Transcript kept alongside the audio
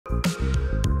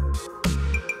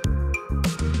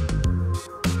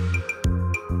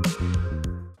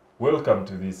Welcome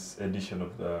to this edition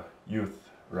of the Youth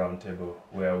Roundtable,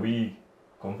 where we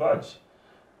converge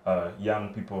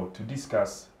young people to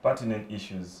discuss pertinent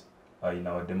issues in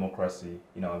our democracy,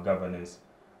 in our governance,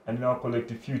 and in our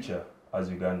collective future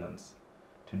as Ugandans.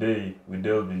 Today, we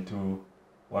delve into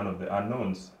one of the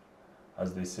unknowns.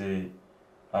 As they say,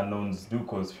 unknowns do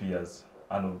cause fears,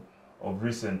 and of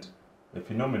recent, the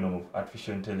phenomenon of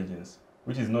artificial intelligence,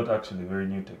 which is not actually very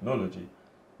new technology,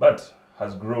 but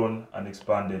has grown and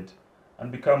expanded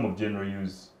and become of general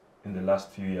use in the last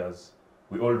few years.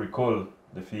 We all recall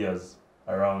the fears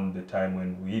around the time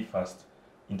when we first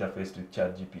interfaced with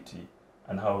ChatGPT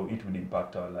and how it would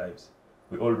impact our lives.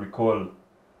 We all recall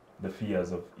the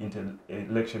fears of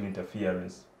election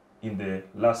interference in the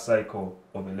last cycle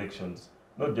of elections,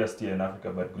 not just here in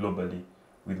Africa, but globally,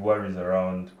 with worries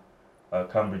around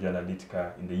Cambridge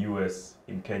Analytica in the US,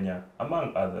 in Kenya,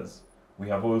 among others. We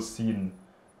have all seen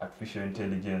artificial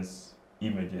intelligence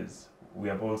images. We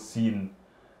have all seen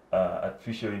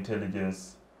artificial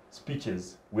intelligence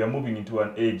speeches. We are moving into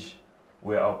an age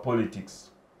where our politics,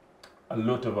 a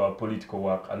lot of our political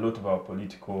work, a lot of our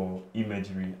political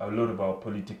imagery, a lot of our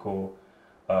political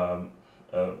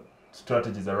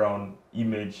strategies around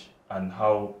image and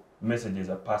how messages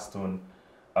are passed on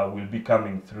will be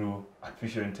coming through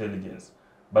artificial intelligence.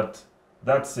 But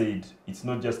that said, it's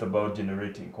not just about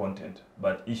generating content,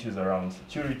 but issues around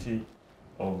security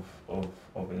of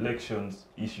elections,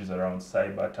 issues around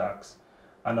cyber attacks,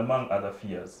 and among other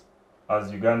fears.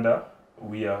 As Uganda,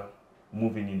 we are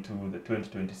moving into the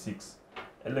 2026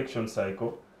 election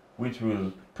cycle, which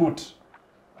will put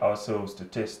ourselves to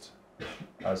test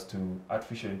as to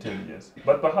artificial intelligence.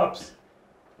 But perhaps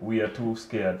we are too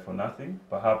scared for nothing.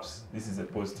 Perhaps this is a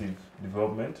positive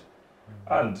development.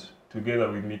 And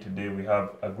together with me today, we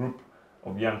have a group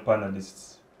of young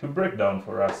panelists to break down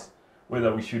for us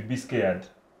whether we should be scared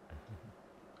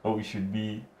or we should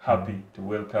be happy to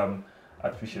welcome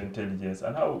artificial intelligence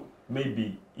and how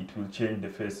maybe it will change the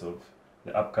face of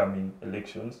the upcoming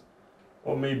elections.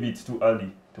 Or maybe it's too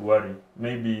early to worry.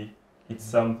 Maybe it's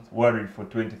some worry for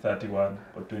 2031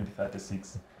 or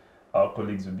 2036. Our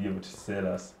colleagues will be able to tell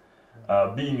us.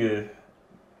 Being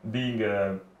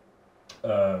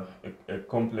a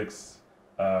complex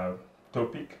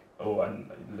topic, or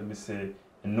let me say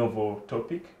a novel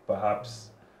topic,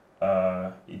 perhaps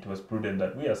it was prudent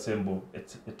that we assemble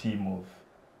a team of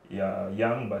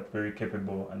young but very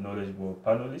capable and knowledgeable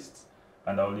panelists,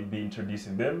 and I will be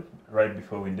introducing them right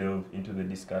before we delve into the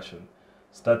discussion.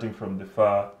 Starting from the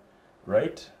far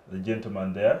right, the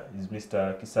gentleman there is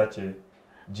Mr. Kisache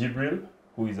Jibril,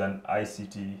 who is an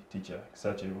ICT teacher.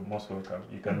 Kisache, you're most welcome.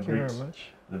 You can greet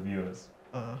the viewers.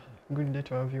 Good day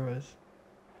to our viewers.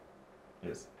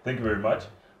 Yes, thank you very much.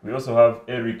 We also have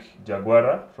Eric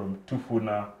Jaguara from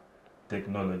Tufuna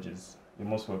Technologies. You're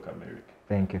most welcome, Eric.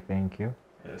 Thank you, thank you.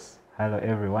 Yes. Hello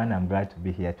everyone, I'm glad to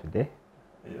be here today.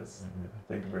 Yes,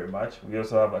 thank you very much. We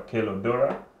also have Akelo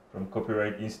Dora from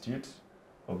Copyright Institute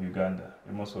of Uganda.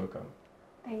 You're most welcome.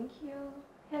 Thank you.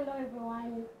 Hello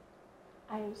everyone.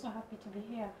 I am so happy to be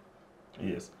here.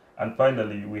 Yes. And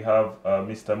finally, we have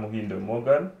Mr. Muhindo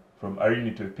Morgan from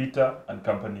Arinitwe Peter and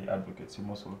Company Advocates. You're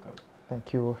most welcome.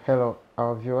 Thank you. Hello,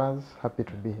 our viewers. Happy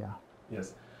to be here.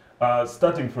 Yes.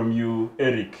 Starting from you,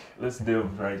 Eric, let's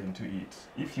delve right into it.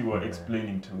 If you were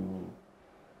explaining to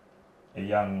a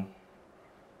young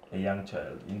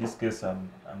child, in this case, I'm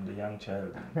the young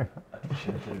child in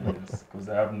artificial intelligence because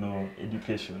I have no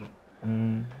education.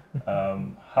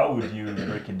 How would you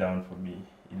break it down for me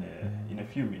in a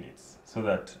few minutes so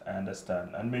that I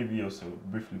understand, and maybe also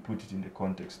briefly put it in the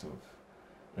context of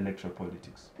electoral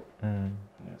politics?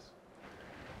 Yes.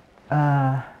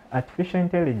 Artificial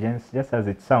intelligence, just as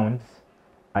it sounds,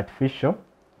 artificial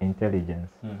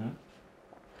intelligence. You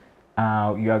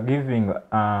are giving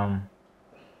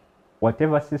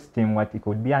whatever system, what it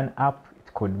could be an app,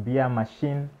 it could be a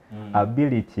machine,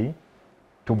 ability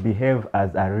to behave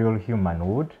as a real human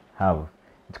would have.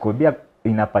 It could be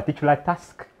in a particular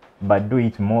task, but do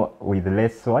it more with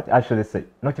less, actually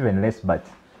not even less, but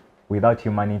without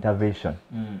human intervention.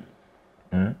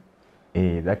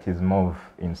 That is more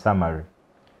in summary,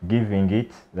 giving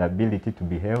it the ability to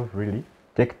behave, really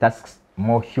take tasks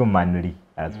more humanly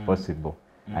as possible,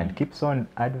 and keeps on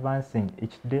advancing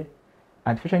each day.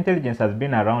 Artificial intelligence has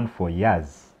been around for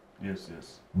years. Yes,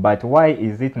 yes. But why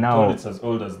is it now? It's as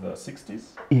old as the 60s?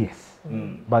 Yes.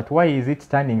 But why is it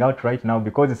standing out right now?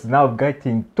 Because it's now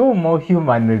getting too more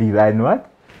humanly than what?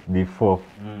 Before.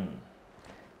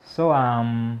 So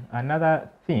another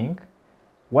thing,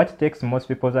 what takes most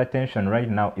people's attention right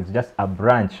now is just a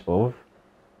branch of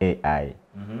AI,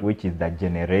 which is the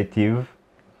generative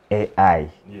AI.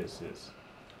 Yes, yes.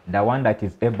 the one that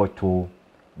is able to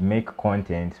make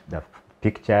content, the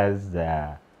pictures,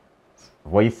 the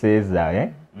voices,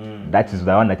 that is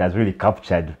the one that has really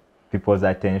captured people's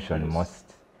attention most.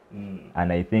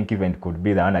 And I think even could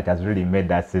be the one that has really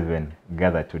made us even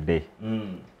gather today.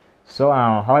 So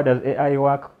how does AI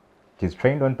work? It is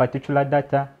trained on particular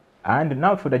data, and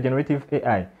now for the generative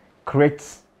AI,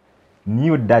 creates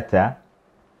new data,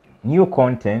 new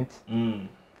content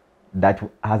that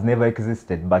has never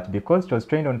existed, but because it was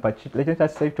trained on particular, let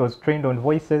us say it was trained on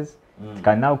voices, it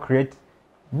can now create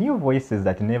new voices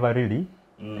that never really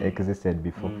existed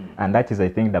before. And that is, I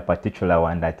think, the particular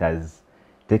one that has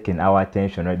taken our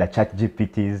attention, right? The chat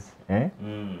GPTs.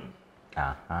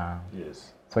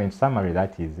 Yes. So in summary,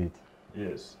 that is it.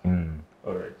 Yes.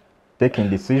 All right. Taking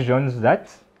decisions that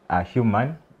a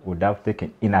human would have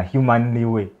taken in a humanly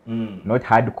way, not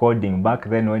hard coding. Back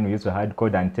then when we used to hard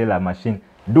code and tell a machine,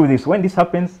 do this, when this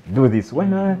happens, do this,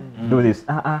 when do this.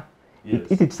 Yes.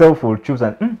 It itself will choose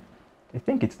and I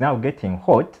think it's now getting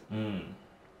hot.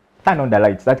 Turn on the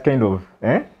lights, that kind of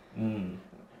And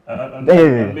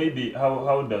maybe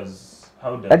how does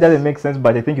that doesn't make sense,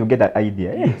 but I think you get that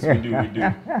idea. Yes, we do.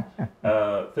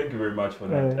 Thank you very much for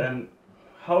that. And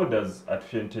how does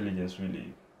artificial intelligence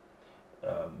really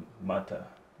matter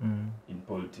in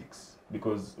politics?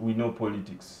 Because we know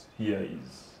politics here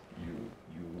is you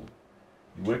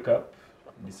wake up,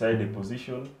 decide a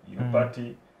position, your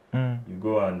party, you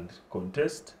go and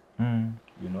contest.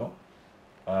 You know,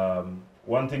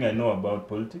 one thing I know about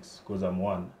politics, because I'm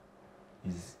one,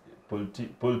 is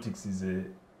politics is a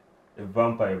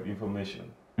vampire of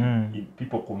information.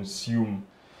 People consume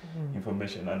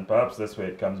information, and perhaps that's where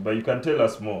it comes. But you can tell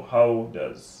us more. How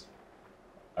does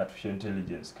artificial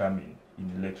intelligence come in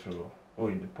electoral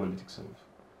or in the politics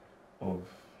of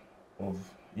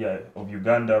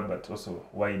Uganda, but also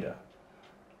wider?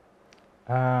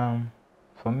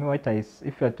 For me,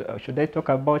 should I talk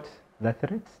about the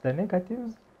threats, the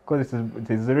negatives? Because it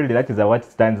is really, that is what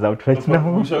stands out right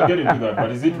now. We shall get into that,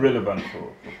 but is it relevant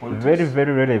for politics? Very,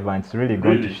 very relevant. It's really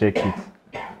going to shake it.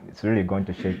 It's really going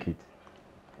to shake it.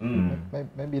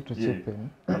 Maybe to chip in.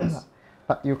 Yes.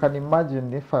 You can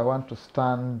imagine if I want to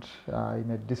stand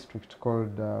in a district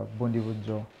called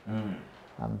Bundibujo,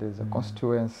 and there's a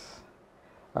constituency.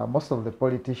 Most of the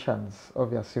politicians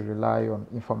obviously rely on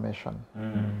information.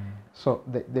 So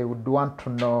they would want to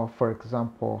know, for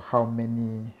example, how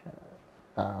many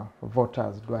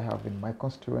voters do I have in my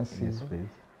constituency? Yes, please.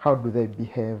 How do they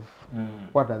behave?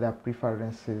 What are their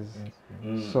preferences?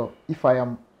 So if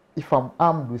I'm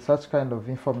armed with such kind of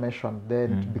information,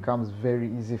 then it becomes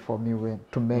very easy for me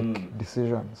to make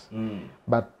decisions.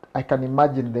 But I can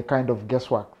imagine the kind of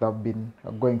guesswork that I've been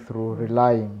going through,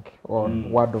 relying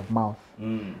on word of mouth,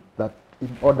 that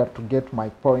in order to get my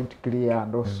point clear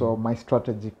and also my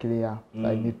strategy clear,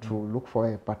 I need to look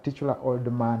for a particular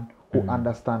old man who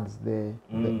understands the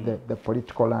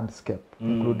political landscape,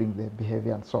 including the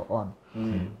behavior and so on.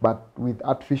 But with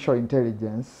artificial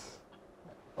intelligence,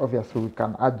 obviously we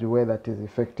can argue whether it is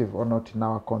effective or not in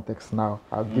our context now.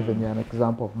 I've given you an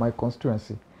example of my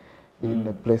constituency in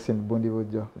a place in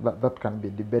Bundibujo. That can be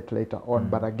debate later on.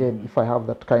 But again, if I have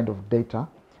that kind of data,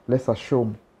 let's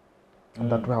assume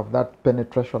that we have that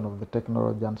penetration of the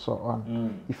technology and so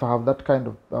on. If I have that kind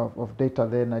of data,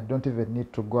 then I don't even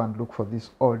need to go and look for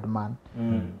this old man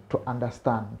to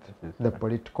understand the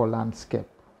political landscape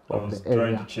of the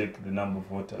area. Trying to check the number of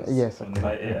voters Yes, on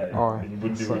my AI in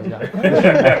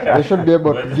Bundibujo. They should be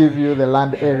able to give you the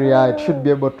land area. It should be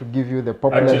able to give you the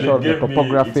population, the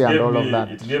topography, and all of that.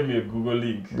 It gave me a Google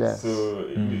link. Yes. So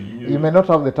you may not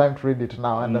have the time to read it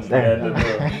now. Understand?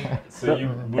 So you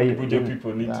Bundibujo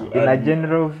people need to. In a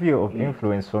general view of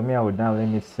influence, for me, I would now let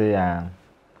me say.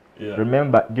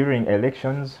 Remember, during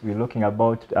elections, we're looking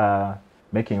about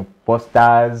making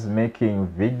posters, making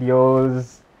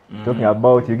videos. Talking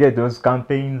about, you get those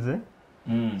campaigns.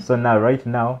 So now, right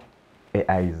now,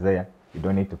 AI is there. You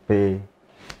don't need to pay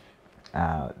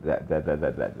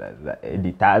the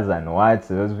editors and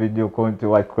those video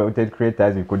content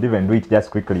creators. You could even do it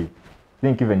just quickly. I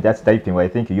think even just typing, I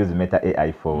think you use Meta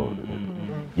AI for.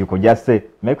 You could just say,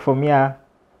 make for me a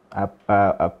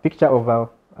picture of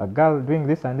a girl doing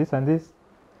this and this and this.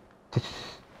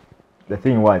 The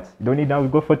thing what? You don't need now to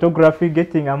go photography,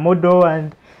 getting a model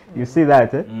and. You see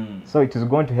that? So it is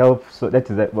going to help. So that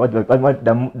is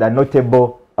the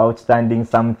notable, outstanding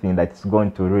something that is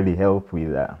going to really help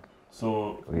with.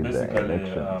 So with basically,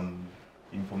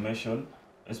 information,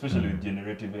 especially with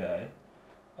generative AI,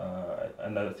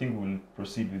 and I think we'll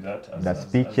proceed with that. As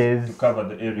to cover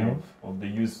the area of the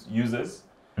users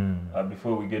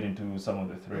before we get into some of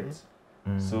the threats.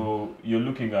 So you're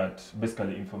looking at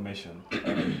basically information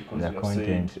because The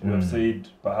content. you have said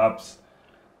perhaps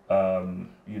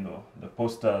you know, the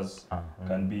posters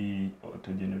can be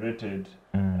auto-generated.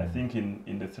 I think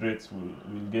in the threats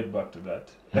we'll get back to that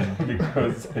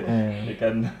because they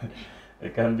can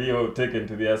be taken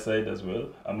to their side as well,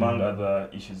 among other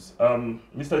issues.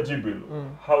 Mr.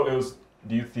 Jibril, how else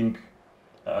do you think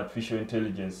artificial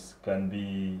intelligence can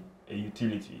be a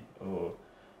utility or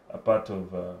a part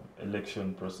of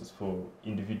election process for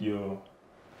individual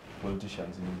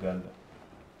politicians in Uganda?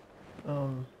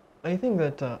 I think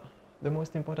that the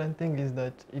most important thing is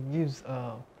that it gives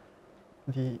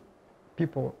the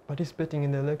people participating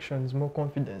in the elections more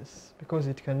confidence, because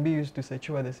it can be used to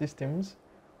secure the systems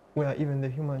where even the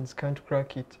humans can't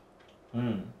crack it.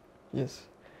 Yes.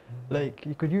 Like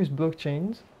you could use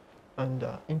blockchains and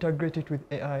integrate it with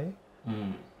AI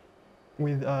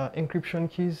with encryption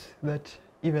keys that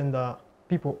even the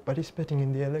people participating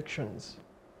in the elections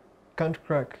can't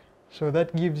crack. So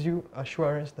that gives you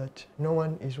assurance that no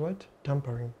one is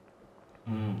tampering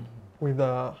with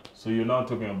So you're now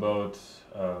talking about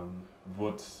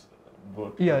vote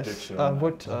yes, protection,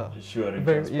 vote ensuring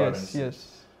transparency.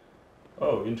 yes.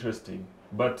 Oh, interesting.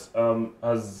 But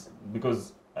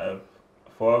because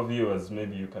for our viewers,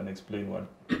 maybe you can explain what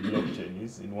blockchain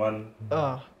is in one.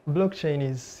 Blockchain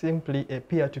is simply a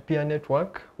peer-to-peer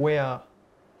network where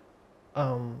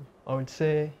I would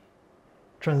say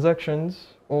transactions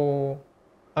or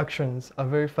actions are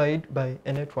verified by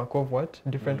a network of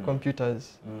different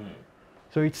computers.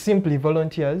 So it's simply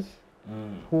volunteers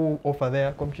who offer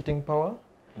their computing power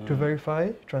to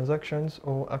verify transactions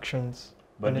or actions.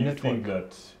 But do you think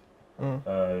that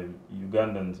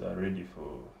Ugandans are ready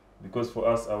for, because for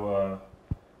us our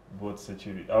vote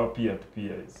security, our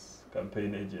peer-to-peer is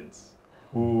campaign agents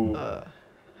who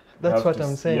that's what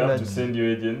I'm saying. You have to send your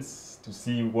agents to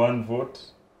see one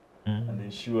vote and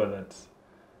ensure that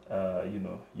you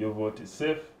know, your vote is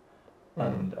safe,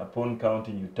 and upon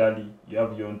counting you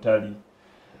have your own tally,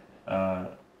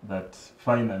 that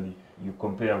finally you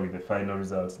compare with the final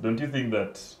results. Do you think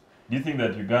that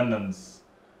Ugandans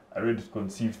are ready to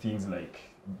conceive things like,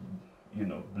 you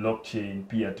know, blockchain,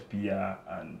 peer-to-peer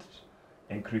and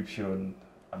encryption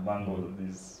among all of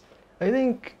these? I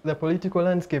think the political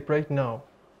landscape right now,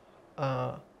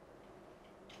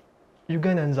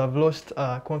 Ugandans have lost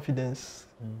confidence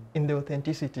in the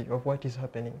authenticity of what is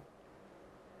happening.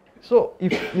 So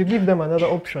if you give them another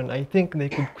option, I think they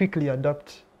could quickly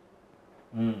adapt.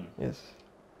 Yes.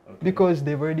 Okay. Because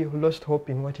they've already lost hope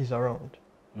in what is around.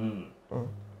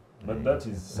 But that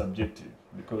is subjective,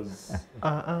 because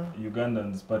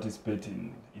Ugandans participate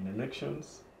in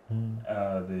elections,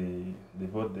 they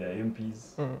vote their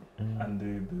MPs, and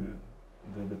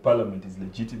the parliament is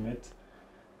legitimate.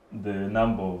 The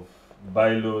number of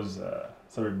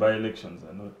by-elections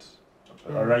are not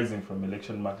arising from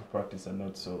election market practice are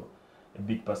not so a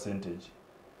big percentage.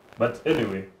 But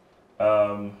anyway,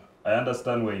 I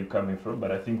understand where you're coming from,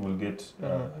 but I think we'll get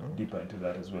deeper into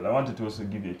that as well. I wanted to also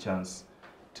give you a chance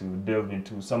to delve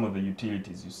into some of the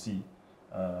utilities you see,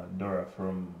 Dora,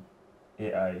 from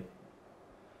AI.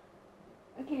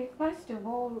 Okay, first of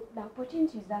all, the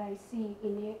opportunities that I see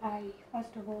in AI,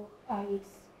 first of all,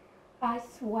 it's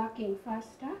us working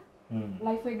faster.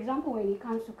 Like for example, when it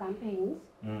comes to campaigns,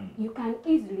 you can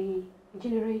easily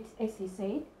generate, as you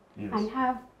said, and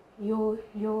have your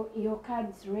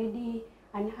cards ready,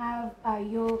 and have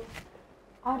your,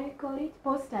 how do you call it,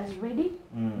 posters ready.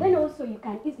 Then also you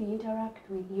can easily interact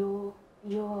with your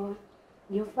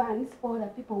fans or the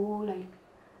people who like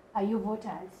your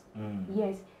voters.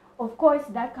 Yes, of course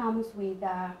that comes with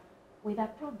a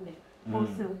problem.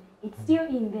 Also, it's still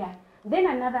in there. Then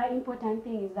another important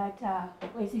thing is that,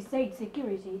 as you said,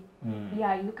 security.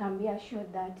 Yeah, you can be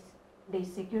assured that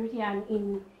there's security, and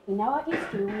in our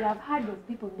history we have heard of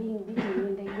people being beaten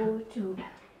when they go to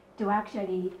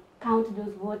actually count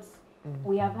those votes.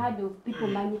 We have heard of people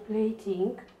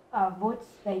manipulating votes.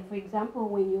 Like for example,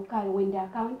 when they're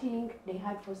counting, they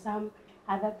had for some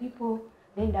other people,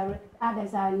 then the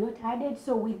others are not added.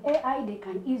 So with AI, they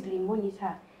can easily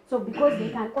monitor. So because they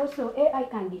can also, AI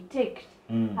can detect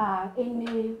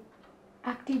any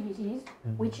activities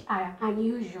which are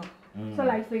unusual. So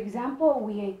like for example,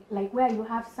 where you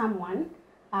have someone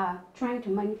trying to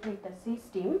manipulate the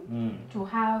system to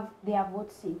have their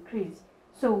votes increase.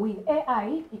 So with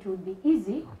AI, it would be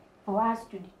easy for us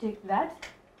to detect that,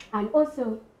 and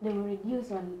also they will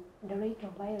reduce on the rate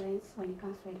of violence when it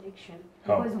comes to election.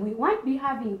 Because we won't be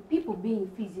having people being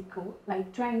physical,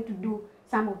 like trying to do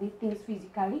some of these things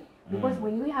physically, because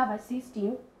when we have a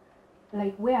system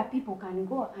like where people can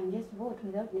go and just vote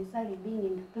without necessarily being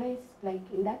in the place, like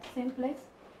in that same place,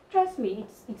 trust me,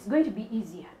 it's going to be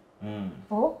easier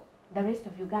for the rest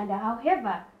of Uganda.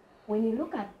 However, when you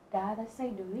look at the other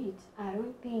side of it, I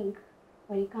don't think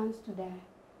when it comes to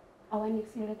our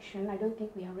next election, I don't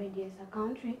think we are ready as a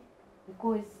country,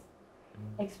 because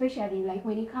especially like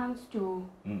when it comes to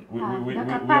we are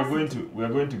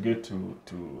going to get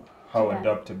to how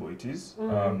adaptable it is.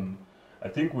 I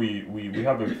think we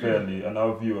have a fairly, and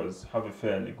our viewers have a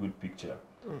fairly good picture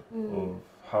of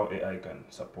how AI can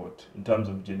support in terms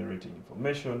of generating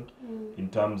information, in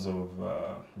terms of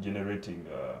generating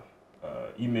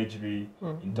imagery,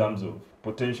 in terms of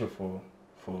potential for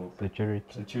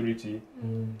security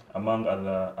among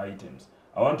other items.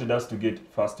 I wanted us to get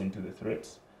first into the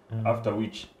threats, after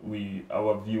which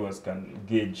our viewers can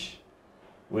gauge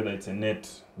whether it's a net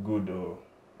good or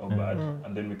bad,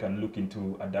 and then we can look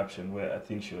into adaptation, where I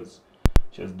think she was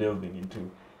delving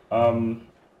into.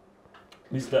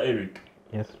 Mr. Eric,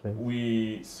 yes, please.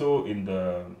 We saw in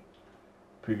the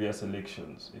previous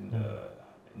elections in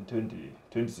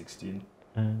 2016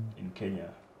 in Kenya,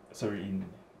 sorry, in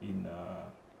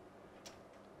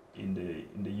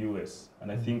the US,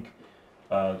 and I think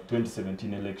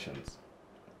 2017 elections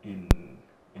in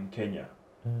Kenya,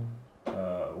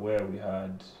 where we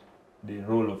had the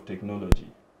role of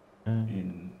technology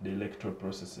in the electoral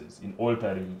processes, in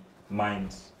altering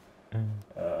minds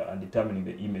and determining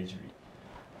the imagery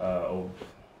of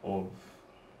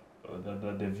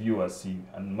the viewers see,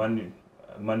 and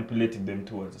manipulating them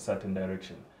towards a certain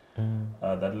direction.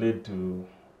 That led to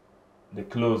the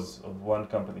close of one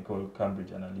company called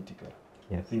Cambridge Analytica.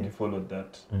 Yes, I think you followed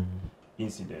that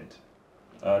incident.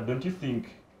 Don't you think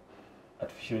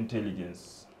artificial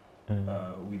intelligence,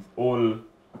 with all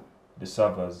the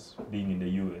servers being in the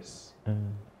US,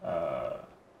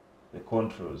 the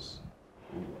controls,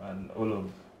 and all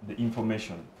of the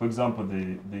information, for example,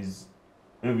 there's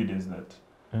evidence that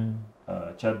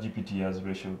ChatGPT has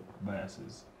racial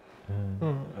biases.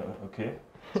 Okay,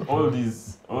 so all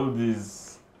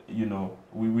these, you know,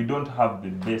 we don't have the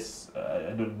best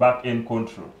back-end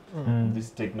control of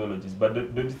these technologies. But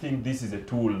don't you think this is a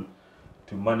tool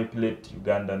to manipulate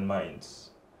Ugandan minds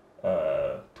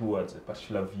towards a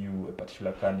particular view, a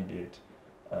particular candidate,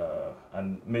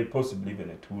 and may possibly even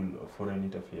a tool of foreign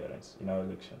interference in our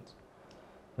elections?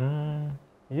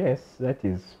 Yes, that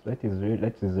is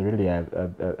really a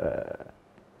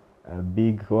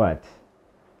big what.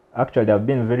 Actually, there have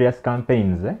been various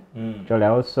campaigns. Actually,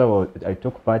 I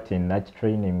took part in that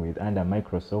training under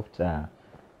Microsoft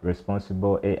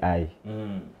Responsible AI.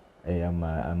 I am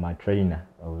a trainer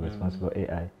of Responsible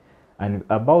AI, and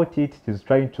about it is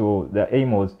the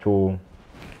aim was to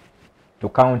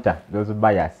counter those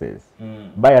biases.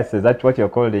 Biases, that's what you're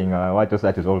calling,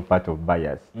 that is all part of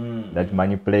bias. That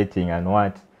manipulating and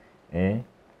what.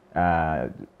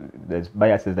 There's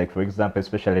biases, like for example,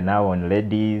 especially now on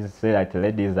ladies, say that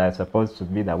ladies are supposed to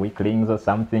be the weaklings or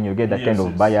something. You get that kind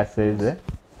of biases.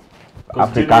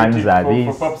 Africans are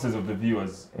these. For purposes of the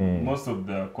viewers, most of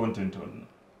the content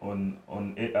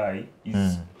on AI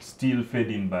is still fed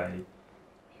in by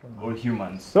all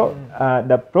humans. So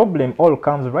the problem all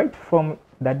comes right from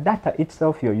the data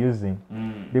itself you're using,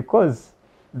 because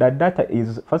the data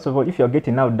is, first of all, if you're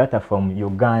getting out data from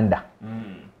Uganda,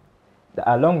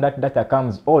 along that data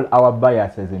comes all our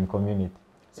biases in community.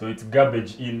 So it's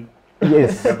garbage in.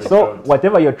 Yes. Garbage so out.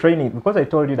 Whatever you're training, because I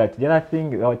told you that the other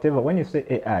thing, whatever, when you say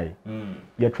AI,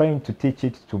 you're trying to teach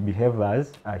it to behave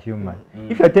as a human.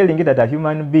 If you're telling it that a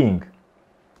human being,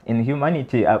 in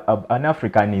humanity, an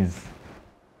African is,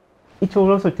 it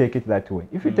will also take it that way.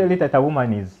 If you tell it that a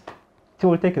woman is, it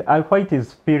will take it, a white is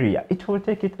superior, it will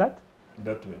take it that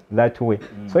way.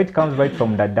 So it comes right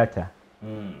from the data.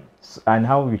 And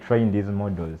how we train these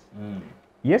models.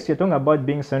 Yes, you're talking about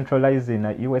being centralized in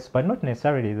the US, but not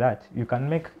necessarily that. You can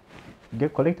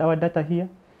collect our data here,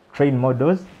 train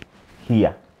models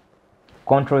here,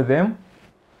 control them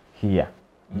here.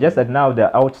 Just that now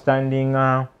the outstanding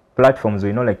platforms,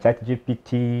 we know, like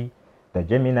ChatGPT, the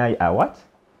Gemini, are what?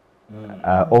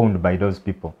 Are owned by those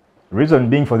people. Reason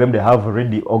being for them, they have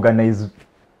already organized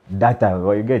data.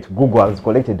 Where you get Google has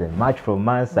collected them much from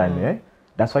us, and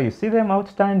that's why you see them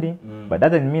outstanding. But that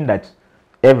doesn't mean that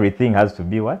everything has to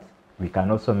be what? We can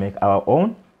also make our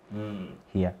own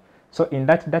here. So in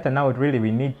that data now, really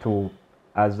we need to,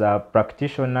 as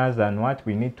practitioners and what,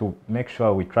 we need to make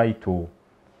sure we try to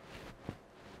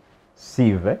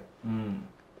sieve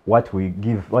what we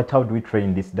give, how do we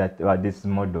train these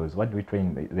models, what do we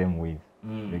train them with,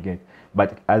 you get.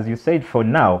 But as you said, for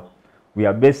now, we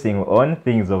are basing on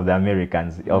things of the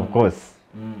Americans. Of course,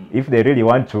 If they really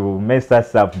want to mess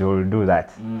us up, they will do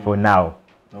that for now.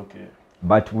 Okay.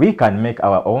 But we can make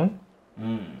our own.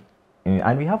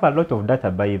 And we have a lot of data,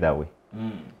 by the way.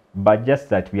 But just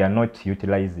that we are not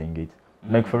utilizing it.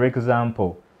 Like, for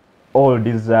example, all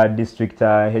these district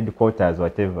headquarters,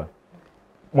 whatever,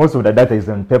 most of the data is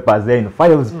on papers, then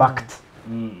files packed.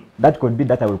 That could be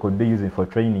data we could be using for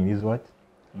training is what?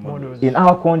 Models. In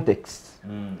our context.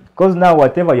 Because now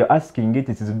whatever you're asking it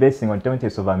is based on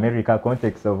context of America,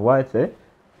 context of what?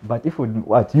 But if we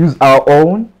use our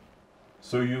own.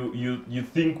 So you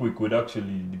think we could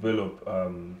actually develop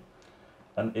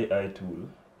an AI tool,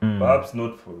 perhaps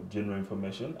not for general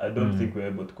information. I don't think we're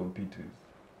able to compete with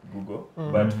Google,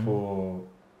 but for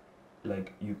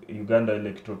like Uganda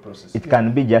electoral processing. It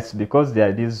can be just because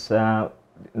there is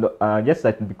just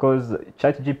that because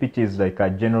ChatGPT is like a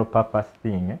general purpose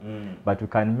thing, but we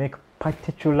can make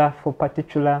particular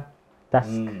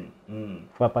task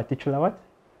for a particular what?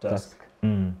 Task.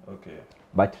 Okay.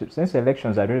 But since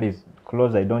elections are really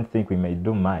close, I don't think we may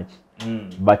do much.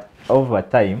 But over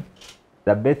time,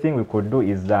 the best thing we could do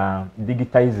is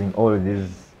digitizing all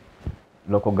these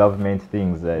local government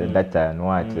things, data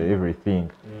and everything.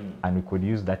 And we could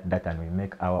use that data and we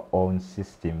make our own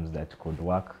systems that could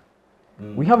work.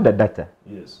 We have the data.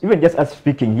 Yes. Even just us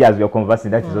speaking here as we are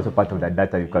conversing, that is also part of the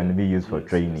data you can be used for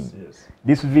training. Yes.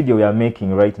 This video we are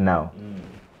making right now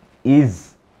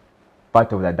is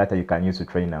part of the data you can use to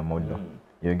train a model.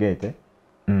 You get it?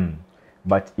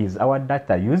 But is our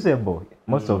data usable?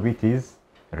 Most of it is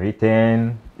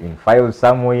written in files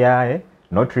somewhere,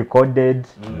 not recorded,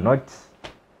 not...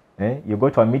 you go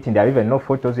to a meeting, there are even no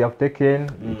photos you have taken.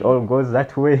 It all goes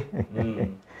that way.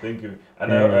 Thank you.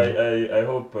 And I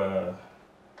hope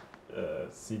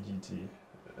CGT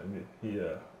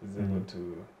here is able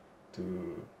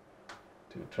to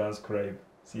transcribe,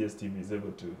 CSTV is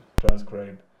able to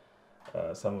transcribe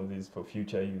some of these for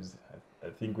future use. I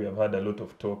think we have had a lot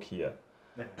of talk here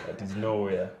that is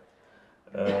nowhere.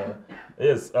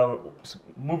 Yes,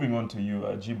 moving on to you,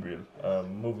 Jibril,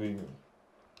 moving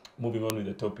on with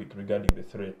the topic regarding the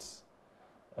threats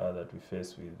that we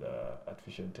face with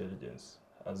artificial intelligence.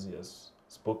 As he has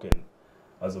spoken,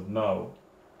 as of now,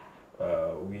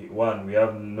 we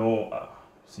have no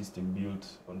system built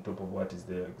on top of what is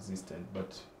there existent.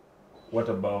 But what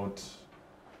about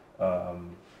the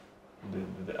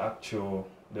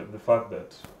fact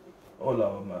that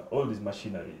all these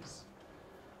machineries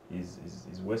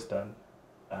is Western,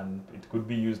 and it could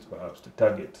be used perhaps to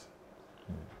target,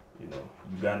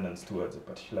 Ugandans towards a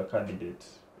particular candidate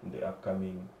in the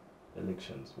upcoming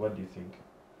elections. What do you think?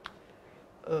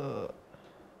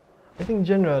 I think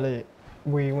generally,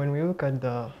 when we look at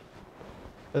the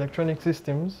electronic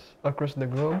systems across the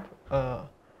globe,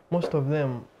 most of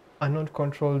them are not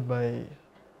controlled by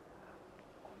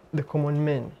the common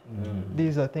men.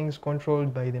 These are things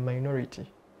controlled by the minority.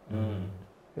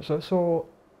 So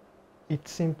it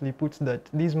simply puts that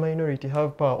these minority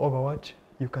have power over what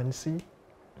you can see,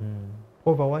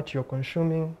 over what you're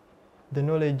consuming, the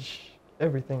knowledge,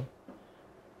 everything.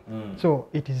 So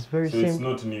it is very simple. It's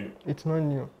not new. It's not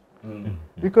new.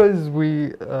 Because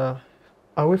we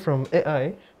away from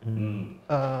AI,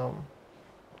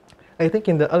 I think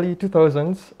in the early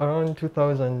 2000s, around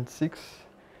 2006,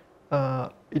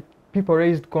 people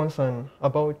raised concern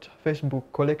about Facebook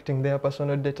collecting their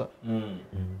personal data.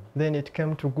 Then it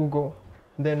came to Google.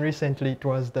 Then recently it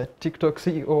was the TikTok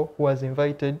CEO who was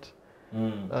invited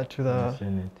to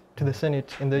the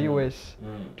Senate in the US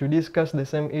to discuss the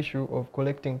same issue of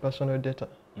collecting personal data.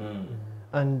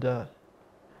 And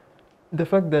the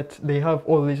fact that they have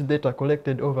all this data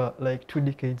collected over like 2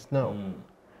 decades now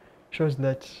shows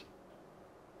that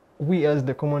we as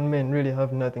the common men really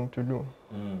have nothing to do.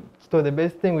 So the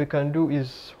best thing we can do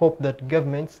is hope that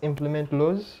governments implement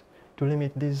laws to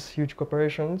limit these huge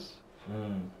corporations.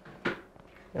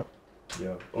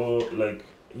 Yeah. Or like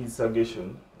his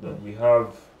suggestion that we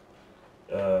have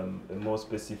a more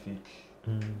specific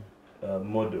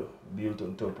model built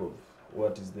on top of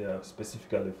what is there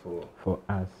specifically for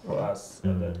us,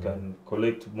 and that can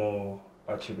collect more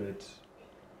accurate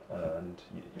and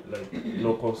like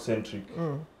local centric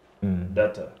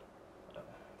data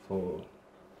for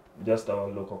just our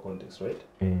local context, right?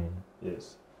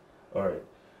 Yes. All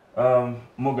right.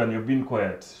 Morgan, you've been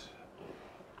quiet.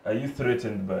 Are you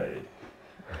threatened by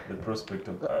the prospect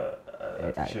of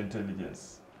artificial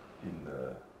intelligence in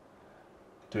the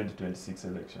 2026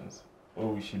 elections?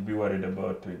 Or we should be worried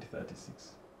about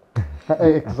 2036?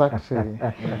 Exactly.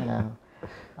 Yeah.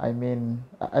 I mean,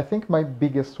 I think my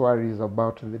biggest worry is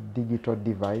about the digital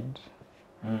divide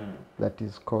that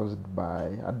is caused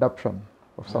by adoption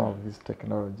of some of these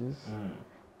technologies.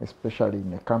 especially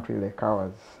in a country like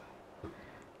ours.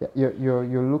 You're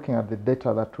looking at the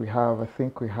data that we have. I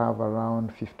think we have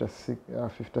around 56%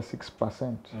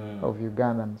 of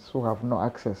Ugandans who have no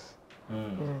access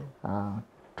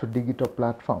to digital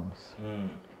platforms,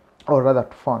 or rather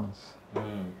to phones.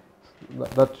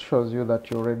 That shows you that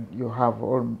you have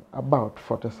about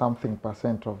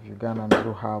 40-something% of Ugandans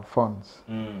who have phones.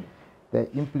 The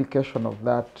implication of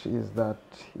that is that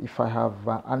if I have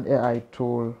an AI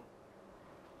tool,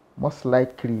 most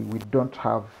likely we don't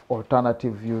have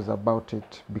alternative views about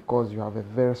it, because you have a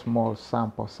very small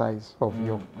sample size of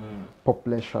your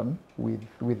population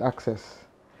with access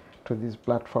to these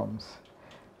platforms.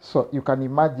 So you can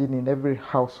imagine in every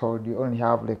household you only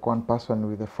have like one person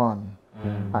with a phone,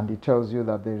 and it tells you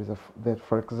that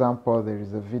for example, there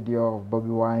is a video of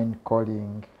Bobby Wine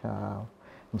calling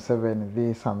Museveni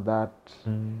this and that.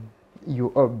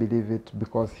 You all believe it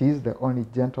because he's the only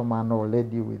gentleman or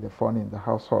lady with a phone in the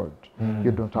household.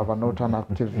 You don't have an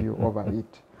alternative view over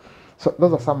it. So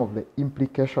those are some of the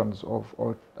implications of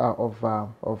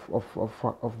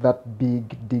that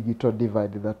big digital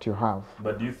divide that you have.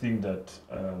 But do you think that,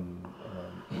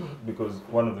 because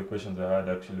one of the questions I had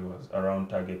actually was around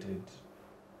targeted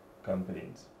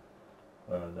campaigns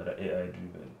that are AI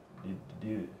driven.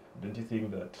 Don't you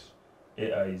think that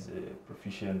AI is a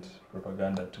proficient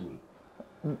propaganda tool?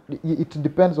 It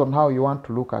depends on how you want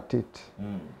to look at it.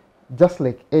 Just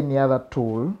like any other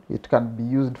tool, it can be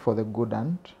used for the good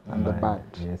and the bad.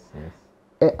 Yes.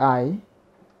 AI,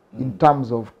 in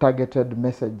terms of targeted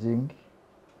messaging,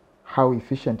 how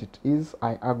efficient it is,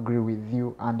 I agree with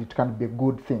you, and it can be a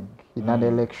good thing in an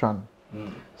election.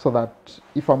 So that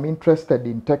if I'm interested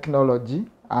in technology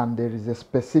and there is a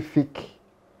specific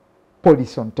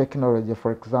policy on technology,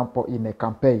 for example, in a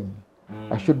campaign,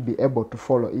 I should be able to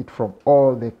follow it from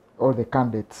all the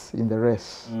candidates in the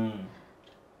race.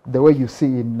 The way you see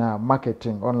in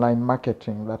marketing, online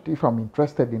marketing, that if I'm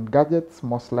interested in gadgets,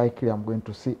 most likely I'm going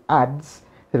to see ads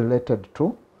related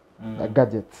to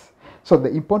gadgets. So the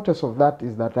importance of that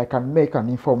is that I can make an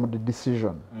informed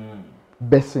decision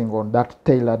basing on that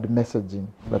tailored messaging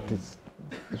that is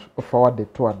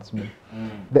forwarded towards me.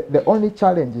 The only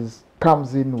challenge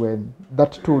comes in when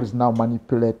that tool is now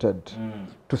manipulated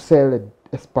to sell a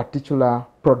particular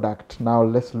product. Now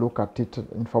let's look at it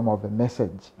in form of a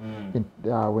message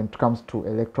when it comes to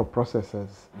electoral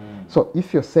processes. So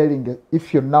if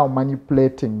you're now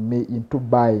manipulating me into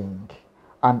buying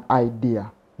an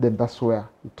idea, then that's where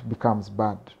it becomes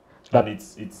bad. And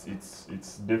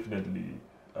it's definitely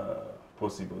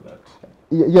possible that.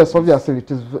 Yes, obviously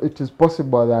it is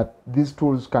possible that these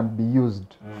tools can be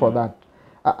used for that.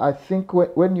 I think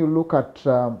when you look at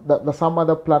there's some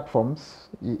other platforms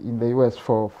in the US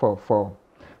for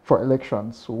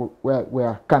elections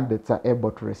where candidates are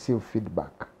able to receive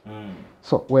feedback.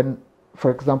 So when,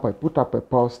 for example, I put up a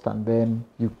post and then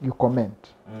you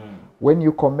comment. When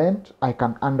you comment, I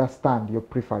can understand your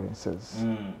preferences.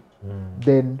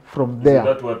 Then from there,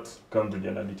 is that what Cambridge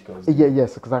Analytica is?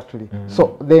 Yes, exactly.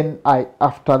 So then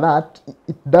after that,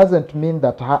 it doesn't mean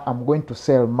that I'm going to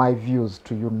sell my views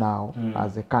to you now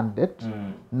as a candidate.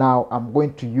 Now I'm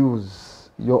going to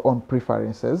use your own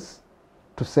preferences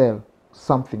to sell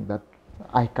something that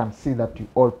I can see that you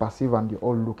all perceive and you're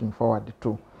all looking forward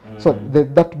to. So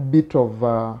that bit of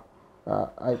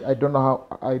I don't know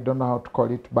how to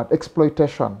call it, but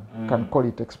exploitation, can call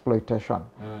it exploitation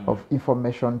of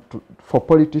information for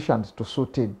politicians to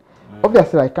suit in.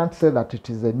 Obviously, I can't say that it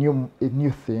is a new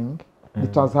thing.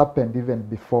 It has happened even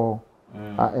before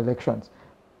elections.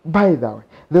 By the way,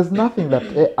 there's nothing that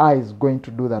AI is going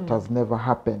to do that has never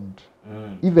happened.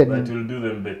 Even but it will do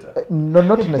them better. No,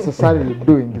 not necessarily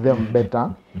doing them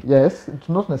better. Yes, it's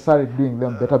not necessarily doing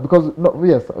them better because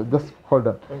yes, just hold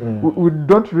on. We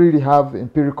don't really have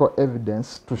empirical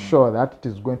evidence to show that it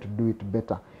is going to do it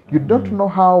better. You don't know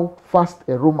how fast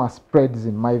a rumor spreads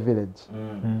in my village.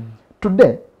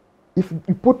 Today, if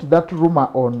you put that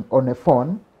rumor on a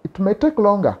phone, it may take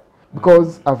longer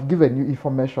because I've given you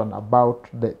information about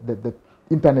the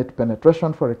internet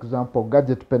penetration, for example,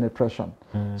 gadget penetration.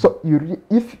 So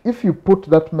if you put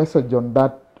that message on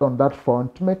that phone,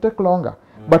 it may take longer.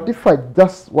 But if I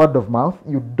just word of mouth,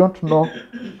 you don't know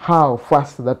how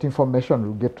fast that information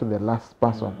will get to the last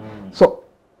person. So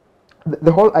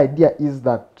the whole idea is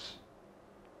that,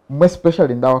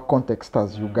 especially in our context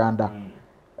as Uganda,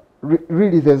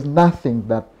 really there's nothing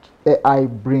that AI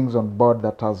brings on board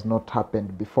that has not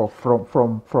happened before,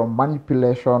 from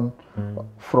manipulation, to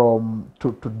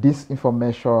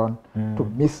disinformation, to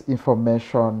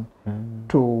misinformation,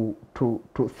 to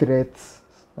threats,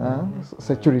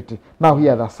 security. Now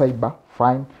here the cyber,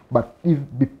 fine, but if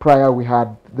prior we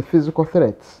had the physical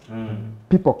threats,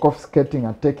 people confiscating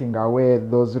and taking away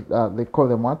those, they call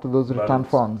them what? Those return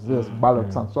funds, those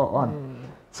ballots and so on.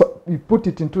 So you put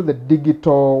it into the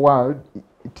digital world,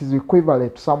 it is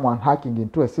equivalent to someone hacking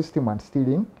into a system and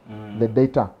stealing the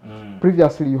data.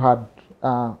 Previously you had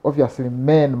obviously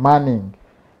men manning,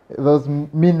 those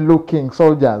mean-looking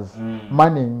soldiers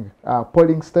manning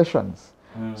polling stations,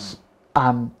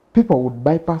 and people would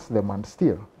bypass them and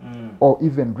steal, or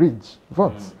even rig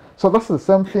votes. So that's the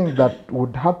same thing that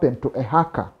would happen to a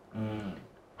hacker,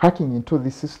 hacking into the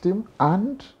system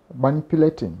and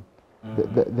manipulating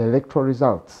the electoral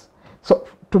results. So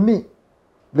to me,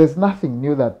 there's nothing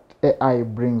new that AI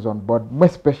brings on board,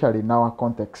 especially in our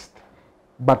context.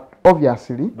 But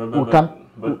obviously, but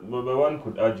one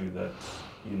could argue that,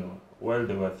 you know, while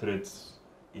there were threats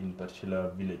in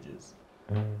particular villages,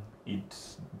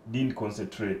 it didn't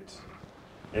concentrate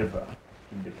ever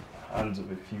in the hands of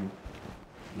a few,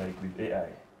 like with AI.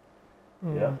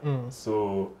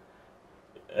 So,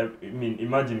 I mean,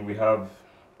 imagine we have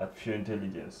artificial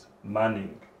intelligence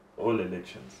manning all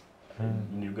elections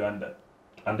in Uganda,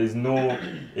 and there's no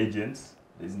agents,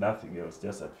 there's nothing else,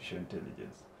 just artificial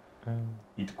intelligence.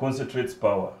 It concentrates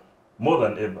power more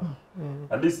than ever.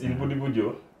 At least in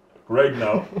Budibujo, right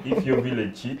now, if your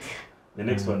village cheats, the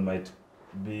next one might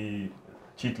be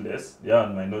cheatless, the other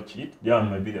one might not cheat, the other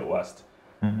one might be the worst.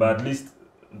 But at least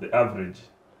the average,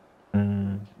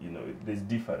 you know, there's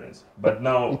difference. But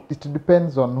now... It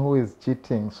depends on who is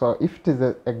cheating. So if it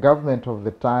is a government of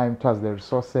the time, it has the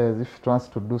resources, if it wants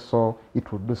to do so,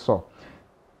 it will do so.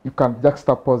 You can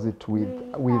juxtapose it with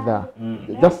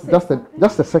just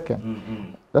a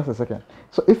second. Just a second.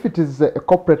 So if it is a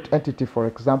corporate entity, for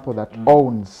example, that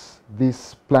owns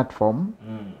this platform,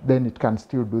 then it can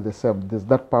still do the same. There's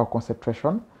that power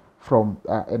concentration from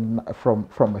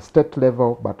a state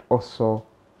level, but also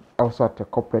at a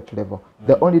corporate level.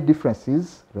 The only difference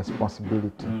is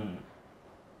responsibility.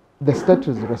 The state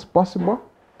is responsible.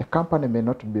 A company may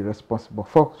not be responsible.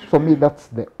 For me, that's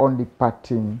the only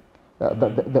parting.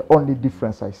 The only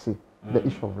difference I see, the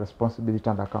issue of responsibility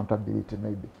and accountability,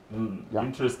 maybe.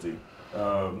 Interesting.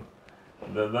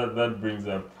 That brings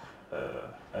up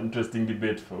an interesting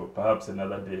debate for perhaps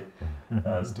another day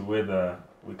as to whether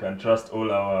we can trust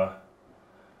all our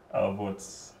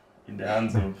votes in the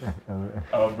hands of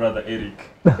our brother Eric,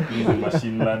 who is a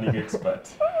machine learning expert,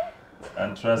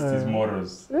 and trust his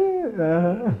morals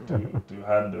to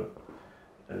handle.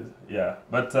 Yeah,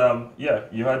 but yeah,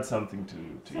 you had something to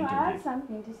interject. I had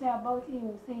something to say about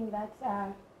him saying that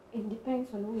it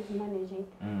depends on who is managing.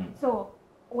 So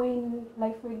when,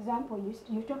 like for example,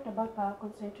 you talked about power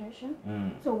concentration.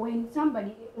 So when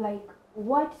somebody, like,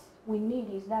 what we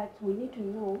need is that we need to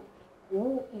know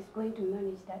who is going to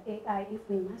manage that AI if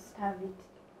we must have it.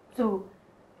 So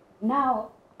now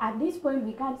at this point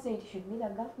we can't say it should be the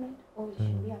government or it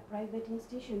should be a private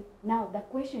institution. Now the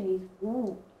question is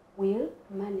who will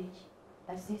manage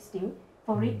the system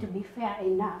for it to be fair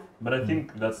enough. But I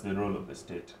think that's the role of the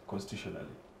state constitutionally,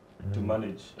 to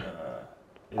manage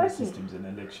any systems and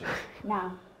elections.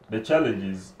 Now, the challenge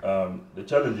is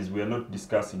we are not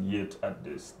discussing yet at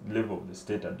this level of the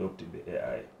state adopting the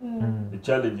AI. The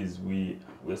challenge is we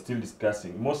are still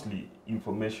discussing mostly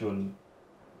information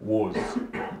wars,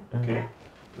 okay,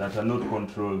 that are not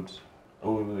controlled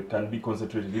or they can be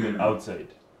concentrated even outside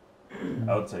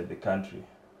the country.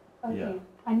 okay. Yeah.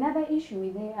 Another issue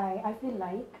with AI, I feel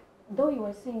like, though you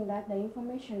were saying that the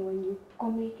information when you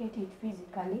communicate it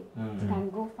physically, it can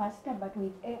go faster, but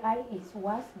with AI it's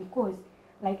worse because,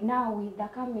 like now with the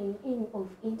coming in of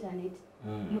internet,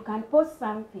 you can post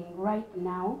something right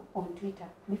now on Twitter.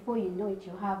 Before you know it,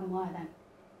 you have more than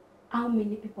how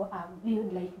many people have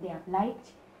viewed, like they have liked,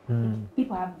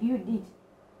 people have viewed it.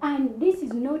 And this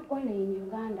is not only in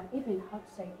Uganda, even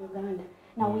outside Uganda.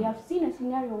 Now we have seen a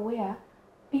scenario where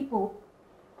people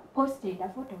posted a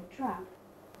photo of Trump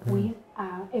with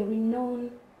a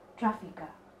renowned trafficker.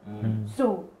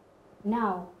 So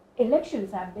now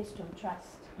elections are based on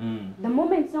trust. The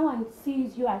moment someone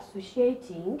sees you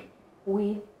associating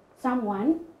with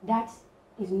someone that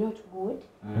is not good,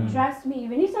 trust me,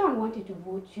 even if someone wanted to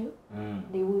vote you,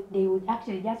 they would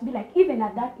actually just be like, even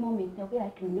at that moment, they'll be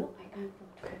like, no, I can't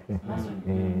vote for this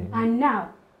person. And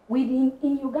now,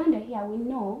 in Uganda here, we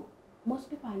know most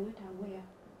people are not aware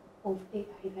of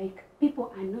AI. Like,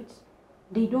 people are not,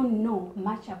 they don't know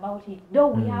much about it. Though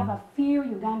we have a few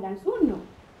Ugandans who know.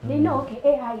 They know, okay,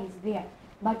 AI is there.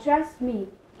 But trust me,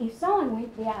 if someone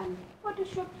went there and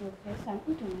photoshopped your face and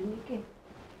put on a naked,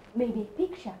 maybe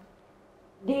picture,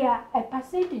 there are a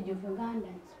percentage of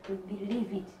Ugandans who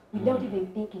believe it without even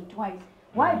thinking twice.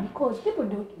 Why? Because people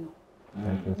don't know.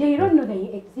 They don't know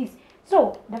they exist.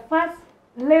 So the first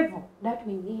level that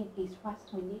we need is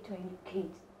first we need to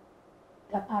educate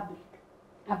the public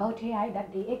about AI,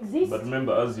 that they exist. But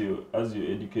remember, as you're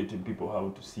educating people how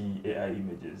to see AI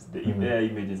images, the AI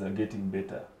images are getting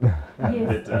better and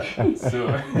better. So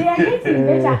they are getting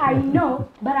better, I know,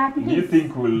 but at least... Do you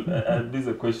think we'll, this is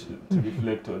a question to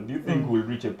reflect on, do you think we'll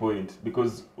reach a point,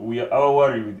 because our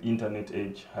worry with internet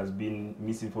age has been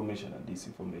misinformation and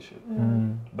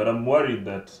disinformation. But I'm worried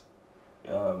that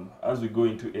as we go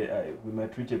into AI, we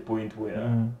might reach a point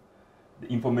where the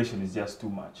information is just too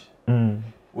much.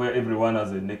 Where everyone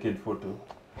has a naked photo,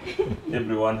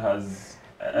 everyone has,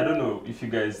 I don't know if you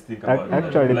guys think about it.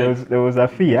 Actually, like, there was a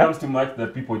fear. It comes too much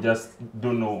that people just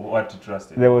don't know what to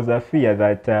trust in. There was a fear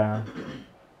that there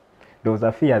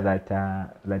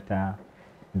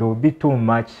will be too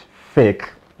much fake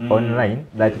online,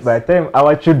 that by the time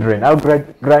our children, our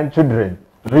grandchildren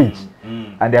reach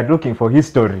and they are looking for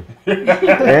history,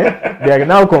 they are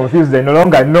now confused. They no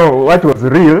longer know what was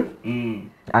real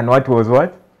and what was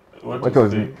what. What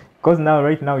was it? Because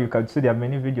right now you can see there are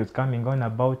many videos coming on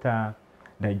about the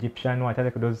Egyptian, what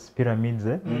are those pyramids?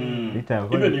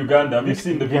 Even Uganda, have you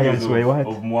seen the videos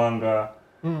of Mwanga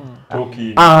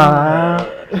talking?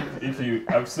 If you,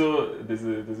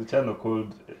 there's a channel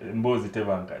called Mbozi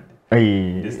Tevankad.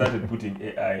 They started putting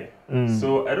AI.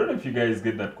 So I don't know if you guys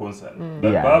get that concern,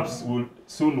 but perhaps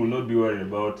soon will not be worried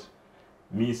about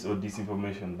mis or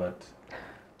disinformation, but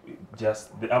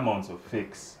just the amounts of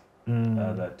fakes.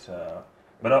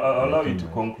 But I'll allow you to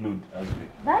conclude as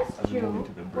we move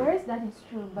into the break. Whereas that is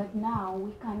true, but now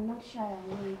we cannot shy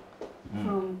away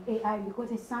from AI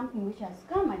because it's something which has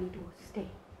come and it will stay.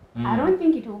 I don't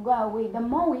think it will go away. The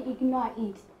more we ignore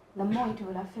it, the more it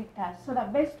will affect us. So the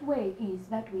best way is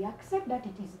that we accept that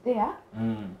it is there,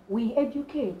 we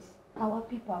educate our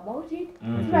people about it,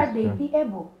 so that they be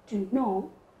able to know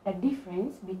the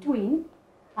difference between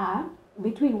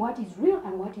what is real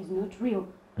and what is not real.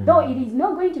 Though it is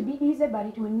not going to be easy, but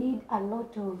it will need a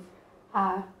lot of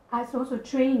us also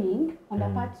training on the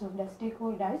parts of the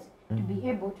stakeholders to be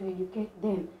able to educate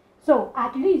them. So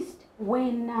at least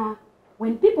when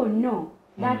people know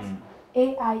that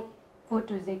AI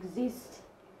photos exist,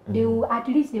 they will at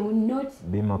least they will not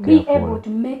be able to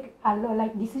make a lot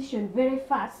like decision very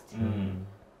fast,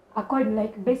 according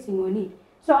basing on it.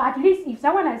 So at least if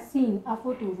someone has seen a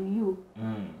photo of you,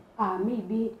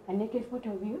 maybe a naked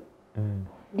photo of you,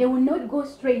 they will not go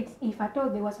straight. If at all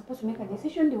they were supposed to make a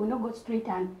decision, they will not go straight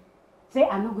and say,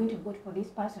 I'm not going to vote for this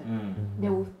person. They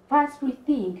will first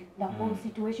rethink the whole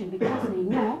situation because they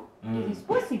know it is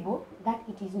possible that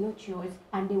it is not yours,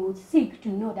 and they will seek to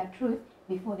know the truth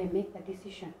before they make the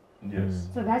decision. Yes.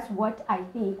 So that's what I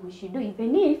think we should do,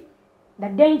 even if the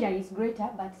danger is greater,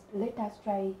 but let us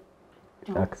try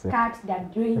to cut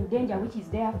that danger which is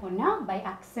there for now by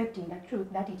accepting the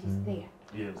truth that it is there.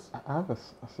 Yes. I have a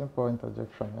simple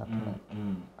interjection here.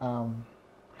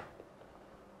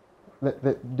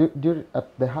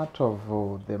 At the heart of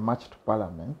the march to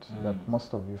Parliament that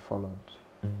most of you followed,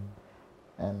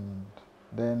 and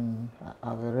then I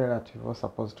have a relative who was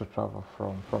supposed to travel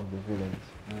from the village,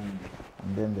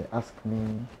 and then they asked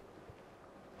me,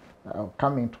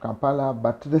 coming to Kampala,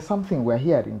 but there's something we're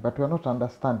hearing, but we're not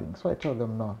understanding. So I told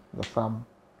them, no, there's some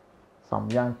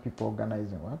young people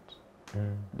organizing what?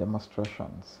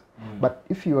 Demonstrations. But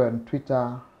if you were on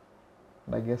Twitter,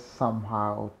 I guess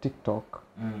somehow TikTok,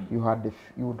 you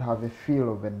would have a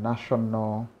feel of a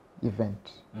national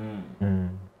event.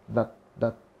 That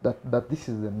this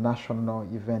is a national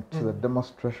event, the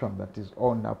demonstration that is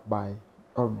owned up by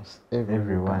almost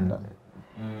everyone.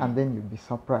 And then you'd be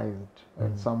surprised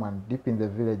when someone deep in the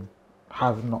village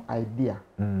has no idea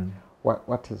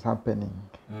what is happening.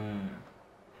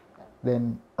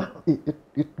 Then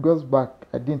it goes back,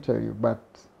 I didn't tell you, but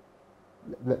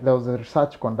there was a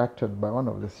research conducted by one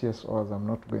of the CSOs I'm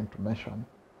not going to mention,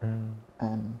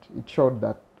 and it showed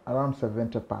that around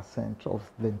 70% of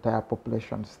the entire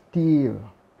population still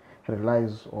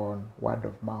relies on word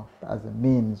of mouth as a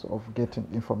means of getting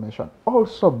information.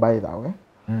 Also, by the way,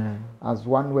 as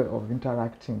one way of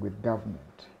interacting with government.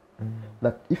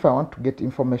 That if I want to get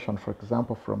information, for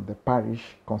example, from the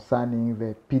parish concerning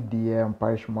the PDM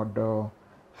parish model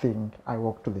thing, I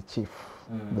walk to the chief,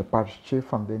 the parish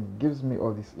chief, and then he gives me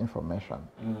all this information.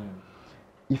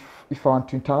 If I want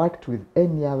to interact with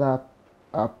any other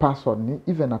person,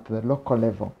 even at the local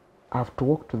level, I have to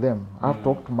walk to them. I have to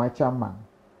walk to my chairman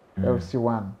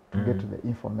LC1 to get to the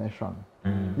information.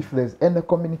 If there's any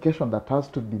communication that has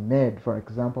to be made, for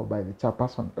example, by the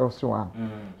chairperson LC1,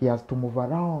 he has to move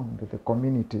around the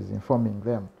communities, informing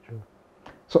them. True.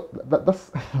 So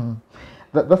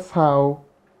that's how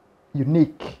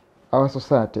unique our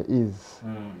society is.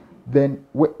 Then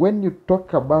when you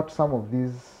talk about some of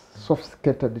these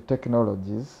sophisticated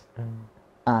technologies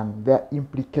and their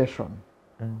implication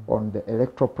on the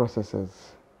electoral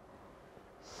processes,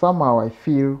 somehow I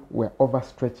feel we're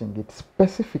overstretching it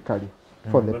specifically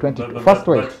for the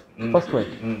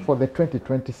for the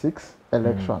 2026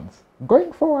 elections.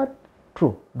 Going forward,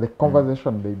 true, the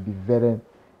conversation may be very,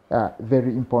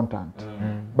 very important.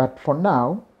 But for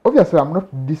now, obviously, I'm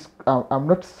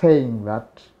not saying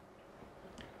that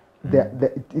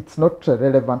it's not a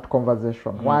relevant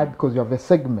conversation. Why? Because you have a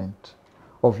segment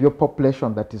of your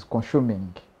population that is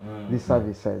consuming these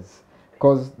services.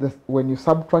 Because when you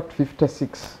subtract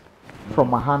 56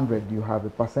 from 100, you have a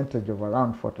percentage of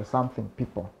around 40-something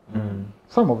people.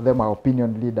 Some of them are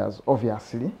opinion leaders,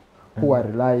 obviously, who are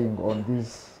relying on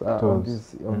this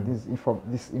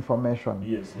information.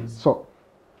 Yes. So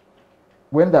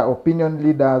when the opinion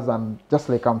leaders, and just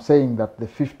like I'm saying that the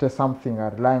 50-something are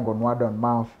relying on word of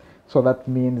mouth, so that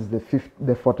means the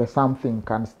 40-something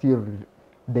can still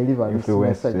deliver this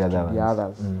message to the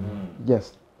others.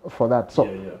 Yes, for that. So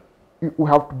we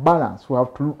have to balance, we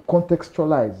have to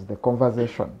contextualize the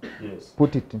conversation,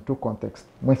 put it into context,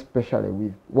 more especially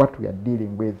with what we are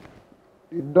dealing with.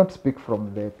 You don't speak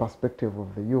from the perspective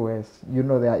of the US. You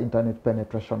know their internet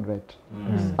penetration rate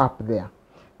is up there.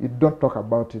 You don't talk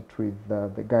about it with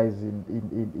the guys in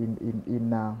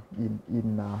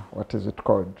what is it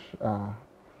called,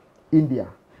 India.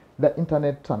 The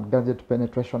internet and gadget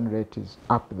penetration rate is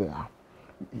up there.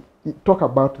 You talk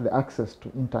about the access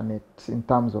to internet in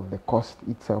terms of the cost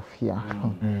itself here.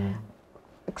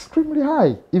 Extremely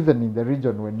high, even in the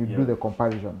region when you do the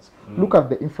comparisons. Look at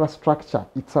the infrastructure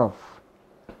itself.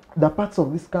 The parts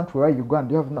of this country where you go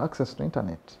and you have no access to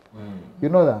internet. You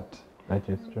know that. That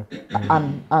is true.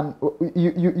 And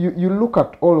you look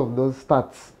at all of those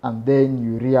stats and then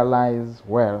you realize,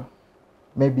 well,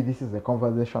 maybe this is a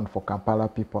conversation for Kampala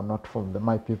people, not for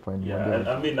my people in Mongolia.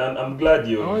 I mean, I'm glad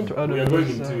we're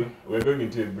going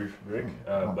into a brief break,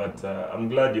 but I'm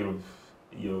glad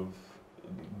you've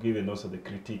given also the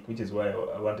critique, which is why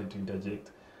I wanted to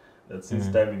interject that since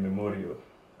time immemorial,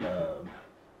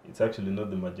 it's actually not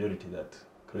the majority that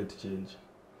create change.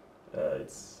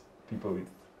 It's people with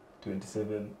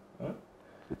 27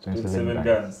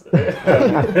 guns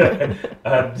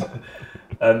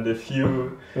and a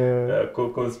few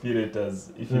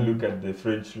co-conspirators. If you look at the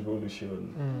French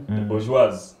Revolution, the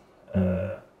bourgeois,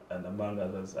 and among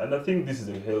others. And I think this is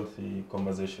a healthy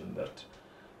conversation that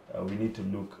we need to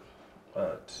look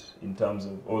at in terms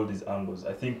of all these angles.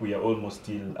 I think we are almost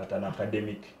still at an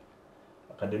academic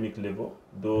level,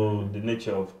 though the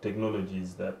nature of technology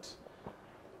is that,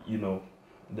 you know,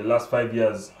 the last 5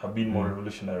 years have been more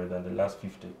revolutionary than the last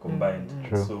 50 combined.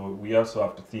 So we also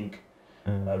have to think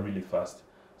really fast.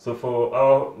 So for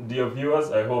our dear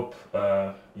viewers, I hope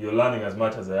you're learning as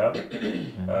much as I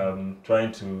am,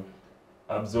 trying to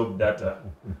absorb data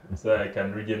so I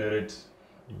can regenerate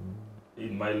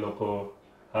in my local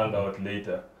hangout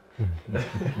later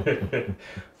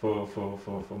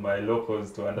for my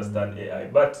locals to understand AI.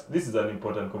 But this is an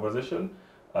important conversation.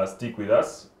 Stick with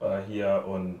us here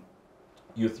on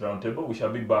Youth Roundtable. We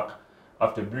shall be back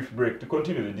after a brief break to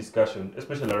continue the discussion,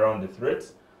 especially around the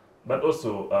threats, but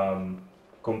also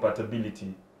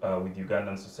compatibility with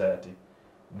Ugandan society.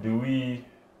 Do we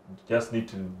just need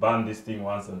to ban this thing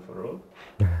once and for all?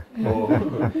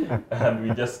 And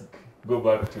we just go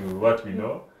back to what we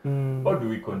know? Or do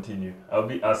we continue? I'll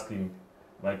be asking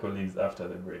my colleagues after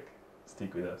the break.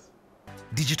 Stick with us.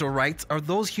 Digital rights are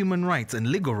those human rights and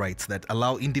legal rights that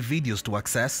allow individuals to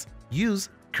access, use,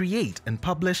 create and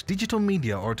publish digital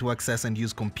media or to access and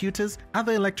use computers,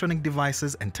 other electronic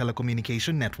devices and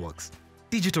telecommunication networks.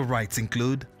 Digital rights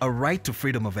include a right to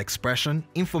freedom of expression,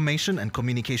 information and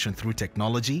communication through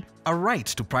technology, a right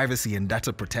to privacy and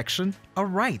data protection, a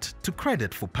right to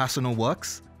credit for personal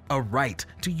works, a right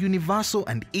to universal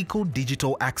and equal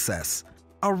digital access,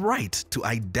 a right to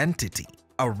identity,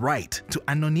 a right to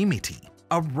anonymity,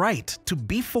 a right to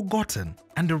be forgotten,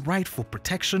 and a right for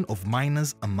protection of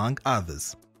minors, among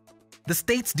others. The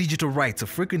state's digital rights are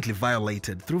frequently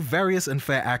violated through various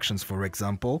unfair actions, for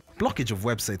example, blockage of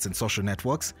websites and social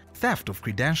networks, theft of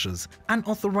credentials,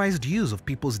 unauthorized use of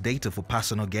people's data for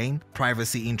personal gain,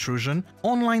 privacy intrusion,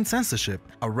 online censorship,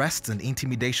 arrests and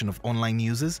intimidation of online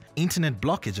users, internet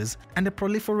blockages, and the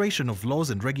proliferation of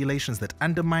laws and regulations that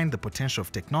undermine the potential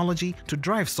of technology to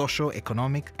drive social,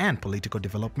 economic, and political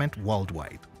development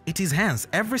worldwide. It is hence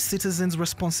every citizen's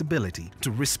responsibility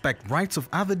to respect rights of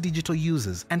other digital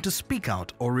users and to speak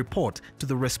out or report to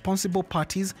the responsible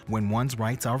parties when one's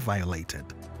rights are violated.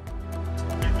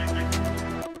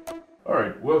 All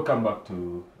right, welcome back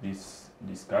to this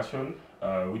discussion,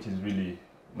 which is really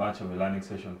much of a learning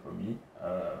session for me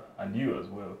and you as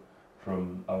well,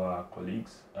 from our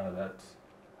colleagues that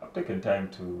have taken time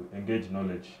to engage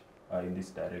knowledge in this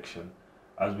direction.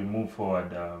 As we move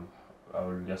forward, I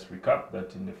will just recap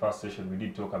that in the first session we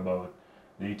did talk about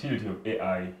the utility of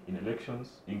AI in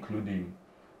elections, including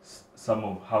some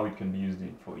of how it can be used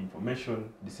for information,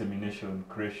 dissemination,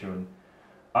 creation,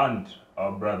 and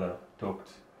our brother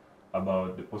talked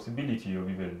about the possibility of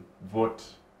even vote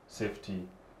safety,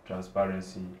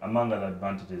 transparency, among other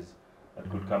advantages that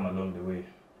could come along the way.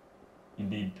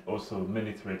 Indeed, also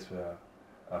many threats were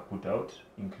put out,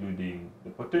 including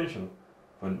the potential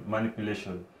for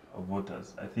manipulation of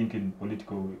voters. I think in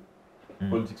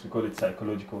politics we call it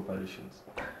psychological operations.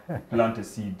 Plant a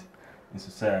seed in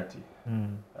society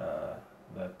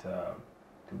that to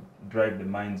drive the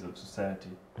minds of society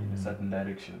in a certain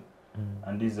direction.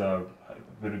 And these are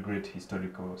very great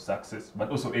historical success, but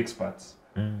also experts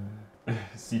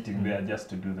sitting there just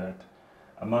to do that,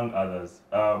 among others.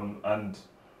 And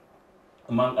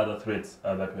among other threats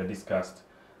that were discussed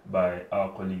by our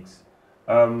colleagues.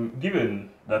 Given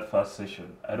that first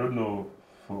session, I don't know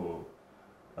for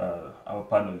our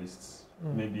panelists,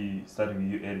 maybe starting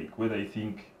with you, Eric, whether you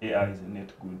think AI is a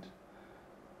net good.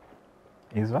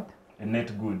 Is what? A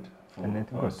net good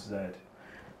for our society.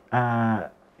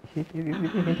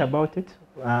 Think about it.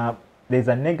 There's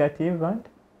a negative and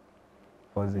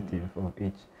positive of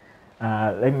each.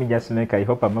 Let me just make, I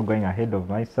hope I'm not going ahead of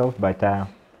myself, but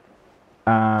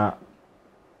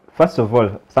first of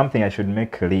all, something I should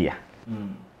make clear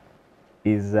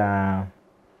is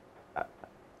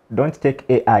don't take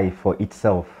AI for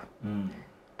itself.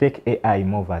 Take AI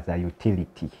more as a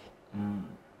utility.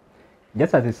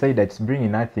 Just as you say that it's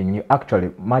bringing nothing new,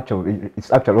 actually much of it,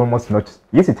 it's actually almost not,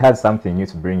 yes it has something new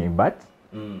to bring in, but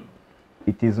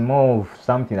it is more of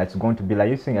something that's going to be like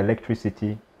using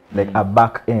electricity, like a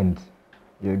back end,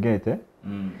 you get it?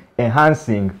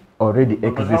 Enhancing already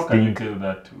existing. But how can you tell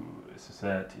that to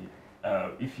society?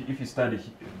 If you study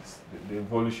the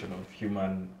evolution of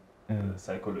human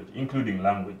psychology, including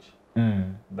language,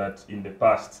 that in the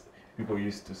past people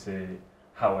used to say,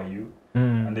 how are you?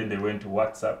 And then they went to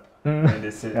WhatsApp, and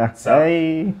they said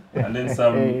WhatsApp, and then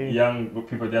some young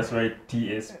people just write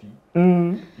TSP.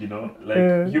 You know,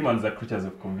 like humans are creatures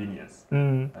of convenience,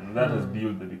 and that has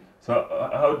built the big. So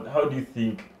how do you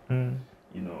think,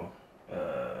 you know,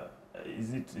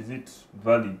 is it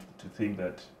valid to think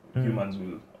that humans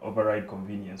will override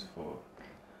convenience for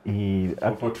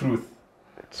truth?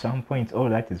 At some point, all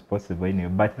that is possible anyway.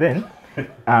 But then,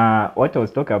 what I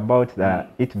was talking about,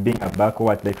 it being a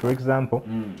backward, like for example,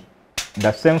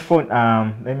 the same phone,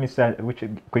 let me say, which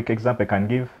quick example I can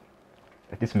give.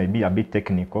 This may be a bit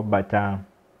technical, but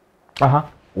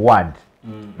Word,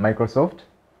 Microsoft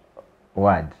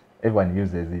Word, everyone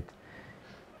uses it.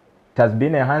 It has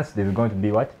been enhanced, there's going to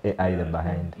be what? AI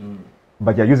behind.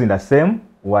 But you're using the same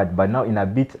Word, but now in a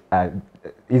bit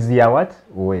easier what?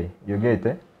 Way. You get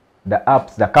it? The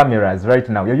apps, the cameras right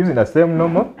now, you're using the same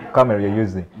normal camera you're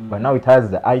using, but now it has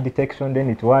the eye detection,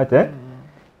 then it what?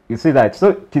 You see that? So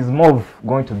it is more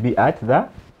going to be at the,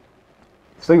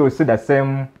 so you will see the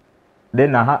same,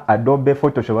 then Adobe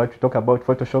Photoshop, what you talk about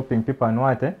photoshopping people and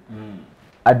what?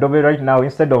 Adobe right now,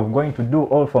 instead of going to do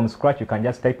all from scratch, you can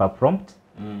just type a prompt,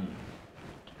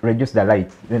 reduce the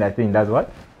light, then I think that's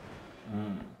what?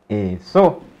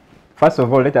 So first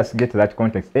of all, let us get to that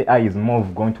context. AI is more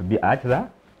going to be at the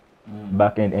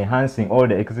back end, enhancing all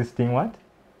the existing what?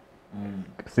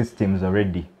 Systems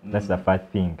already. That's the first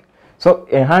thing. So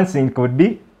enhancing could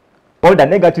be, all the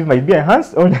negative might be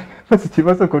enhanced, all the positive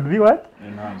also could be what?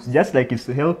 Enhanced. Just like it's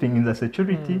helping in the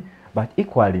security, but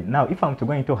equally, now if I'm to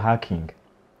go into hacking,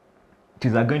 it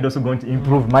is also going to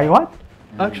improve my what?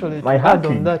 Actually, my to add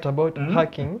hacking. on that about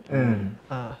hacking,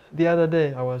 the other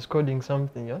day I was coding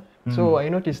something, so I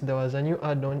noticed there was a new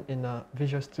add-on in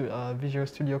Visual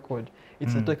Studio Code.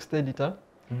 It's a text editor,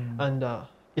 and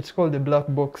it's called the black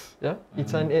box. Yeah,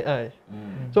 it's an AI.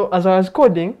 So as I was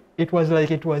coding, it was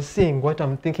like it was seeing what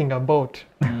I'm thinking about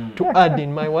to add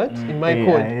in my in my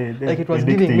code. Like it was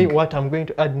giving me what I'm going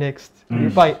to add next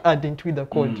if I add into the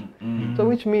code. So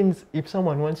which means if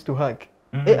someone wants to hack,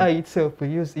 AI itself will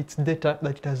use its data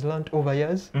that it has learned over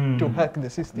years to hack the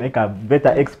system. Make a better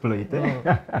exploit.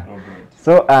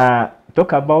 So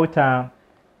talk about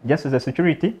just the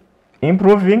security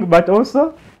improving, but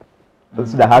also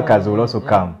the hackers will also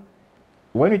come.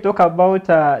 When we talk about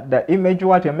the image,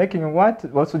 what you're making, what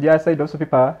also the other side, also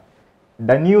people,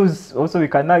 the news, also we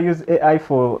can now use AI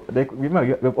for, like,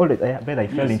 remember, we've always, I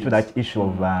fell into that issue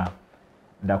of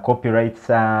the copyrights,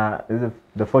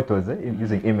 the photos,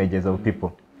 using images of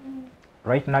people.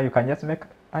 Right now, you can just make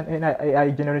an AI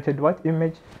generated what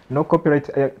image, no copyright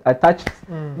attached.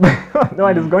 No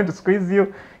one is going to squeeze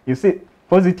you. You see,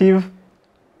 positive.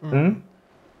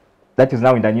 That is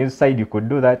now in the news side. You could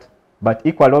do that, but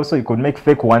equal also you could make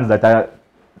fake ones that are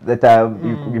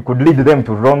you could lead them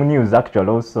to wrong news. Actual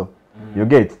also, you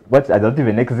get what I don't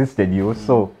even existed. You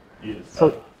also. Yes.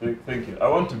 So thank you. I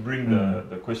want to bring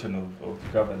the question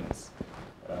of governance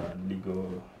and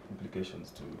legal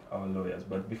implications to our lawyers,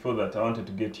 but before that, I wanted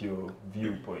to get your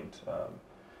viewpoint,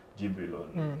 Jibril,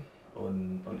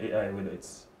 on AI, whether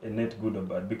it's a net good or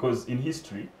bad, because in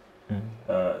history,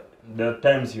 there are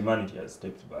times humanity has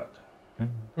stepped back.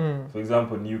 For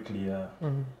example, nuclear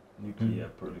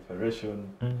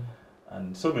proliferation,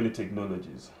 and so many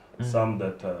technologies, some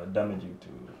that are damaging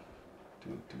to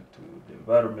the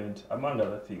environment, among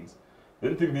other things. I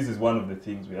don't think this is one of the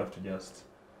things we have to just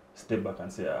step back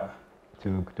and say, I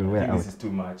think this is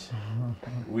too much.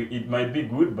 It might be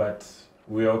good, but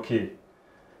we're okay,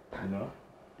 you know?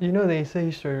 You know, they say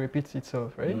history repeats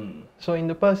itself, right? So in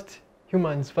the past,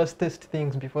 humans first test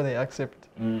things before they accept.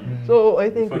 So I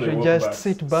think we should just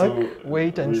sit back,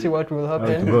 wait and see what will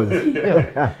happen.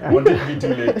 Won't it be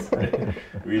too late?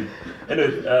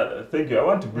 Anyway, thank you. I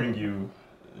want to bring you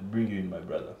in, my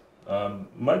brother.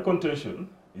 My contention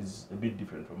is a bit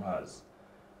different from hers,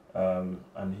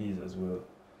 and his as well,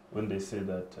 when they say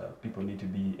that people need to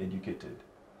be educated.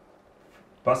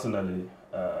 Personally,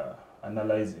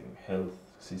 analyzing health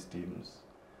systems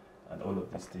and all of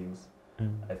these things,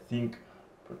 I think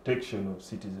protection of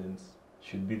citizens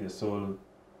should be the sole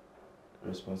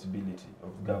responsibility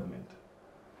of government.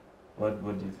 What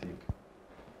do you think?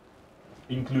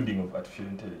 Including of artificial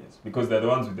intelligence, because they're the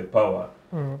ones with the power,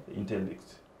 the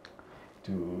intellect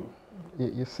to...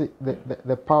 You see,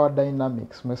 the power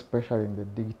dynamics, most especially in the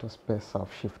digital space, have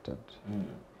shifted.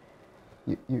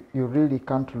 You really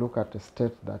can't look at a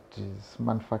state that is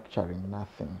manufacturing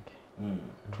nothing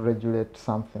to regulate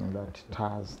something that it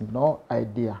has no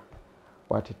idea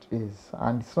what it is.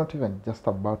 And it's not even just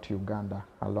about Uganda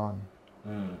alone.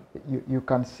 You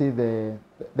can see the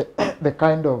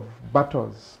kind of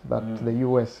battles that the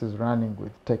US is running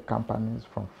with tech companies,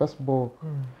 from Facebook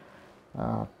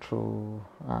to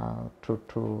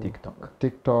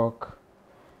TikTok,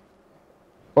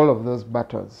 all of those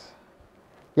battles.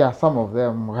 Yeah, some of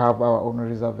them have our own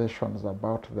reservations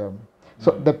about them.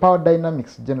 So the power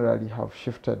dynamics generally have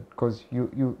shifted, because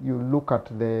you look at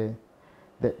the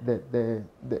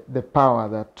power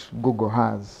that Google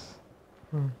has.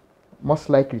 Most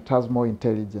likely it has more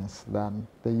intelligence than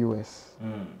the US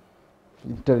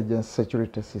intelligence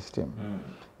security system,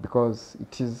 because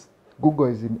Google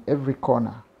is in every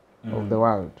corner of the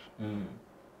world.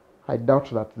 I doubt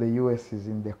that the US is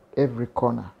in every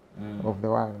corner of the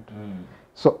world.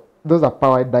 So those are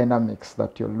power dynamics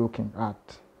that you're looking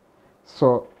at.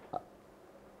 So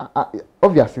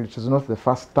obviously it is not the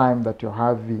first time that you're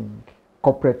having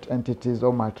corporate entities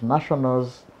or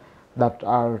multinationals that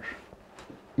are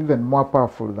even more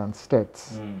powerful than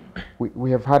states.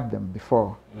 We have had them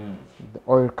before, the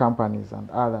oil companies and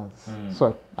others.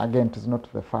 So again, it is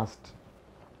not the first.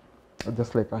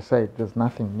 Just like I said, there's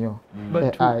nothing new.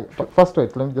 But first,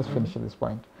 wait, let me just finish this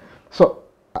point. So,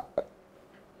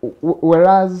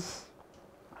 whereas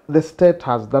the state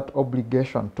has that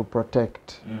obligation to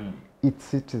protect its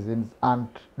citizens, and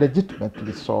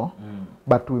legitimately so,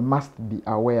 but we must be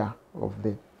aware of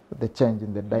the change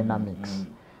in the dynamics.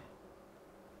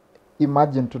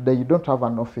 Imagine today you don't have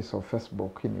an office of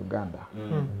Facebook in Uganda,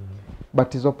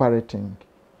 but is operating.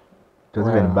 It was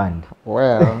even banned.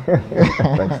 Well,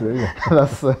 that's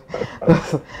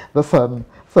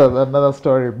another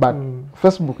story. But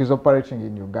Facebook is operating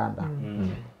in Uganda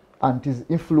and is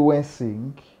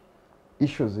influencing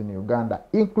issues in Uganda,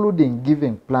 including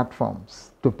giving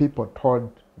platforms to people to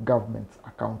hold governments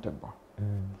accountable.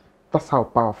 That's how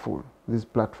powerful these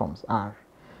platforms are.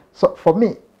 So for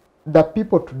me, the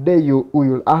people today, you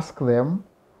will ask them,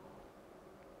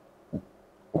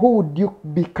 who would you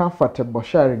be comfortable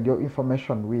sharing your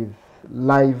information with?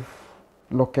 Live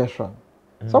location.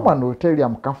 Someone will tell you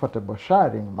I'm comfortable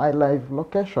sharing my live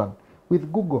location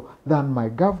with Google than my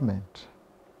government.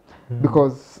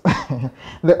 Because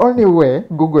the only way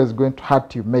Google is going to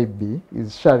hurt you maybe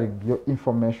is sharing your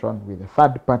information with a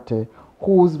third party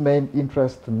whose main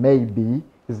interest maybe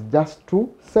is just to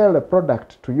sell a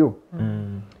product to you.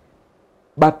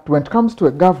 But when it comes to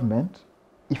a government,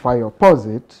 if I oppose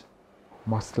it,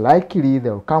 most likely they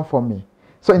will come for me.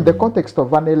 So in the context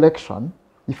of an election,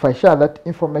 if I share that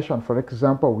information, for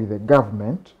example, with the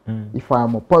government, if I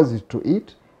am opposed to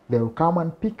it, they will come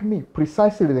and pick me.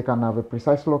 Precisely, they can have a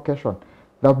precise location.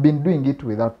 They've been doing it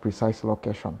without precise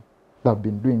location. They've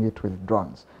been doing it with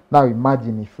drones. Now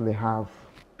imagine if they have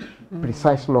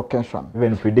precise location.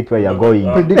 Even predict where you're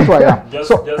going. Predict where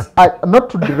I am. Not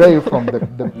to derail from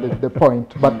the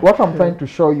point, but what I'm trying to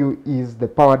show you is the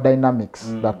power dynamics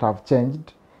that have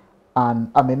changed.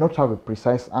 And I may not have a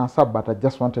precise answer, but I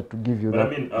just wanted to give you that. I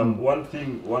mean, one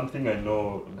thing I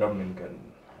know government can,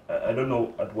 I don't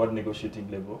know at what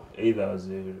negotiating level, either as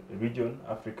a region,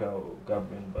 Africa, or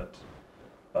government, but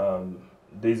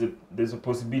there's a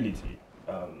possibility,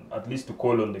 at least to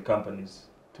call on the companies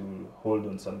to hold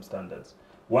on some standards.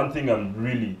 One thing I'm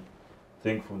really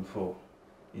thankful for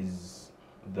is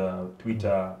the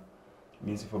Twitter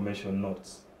misinformation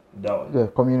notes down. Yeah,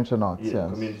 community notes. Yeah,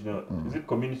 yes. community notes. Is it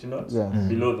community notes? Yes.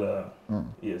 Below the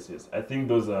yes. I think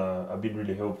those have been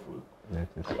really helpful.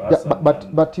 To us Yeah,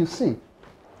 but you see.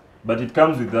 But it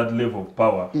comes with that level of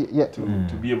power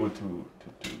to be able to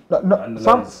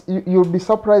analyze. You'll be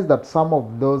surprised that some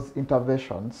of those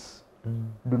interventions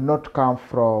do not come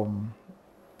from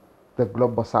the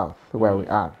global south where we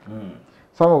are.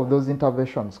 Some of those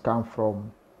interventions come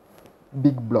from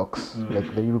big blocks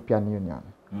like the European Union,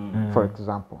 for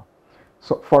example.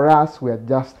 So for us, we are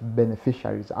just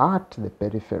beneficiaries at the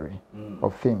periphery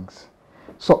of things.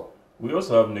 So we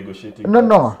also have negotiating.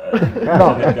 No.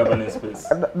 Governance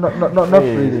space. No, not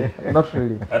really. Not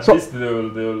really. At least they'll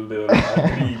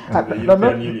agree to the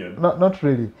European Union. Not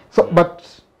really. So,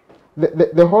 but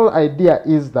the whole idea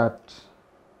is that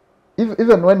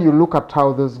even when you look at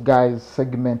how those guys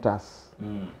segment us,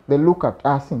 they look at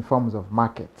us in forms of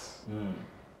markets.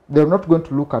 They're not going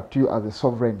to look at you as a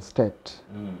sovereign state.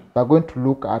 They're going to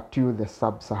look at you, the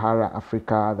sub-Sahara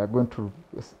Africa. They're going to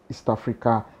East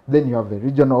Africa. Then you have a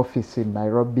regional office in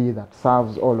Nairobi that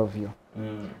serves all of you.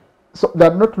 So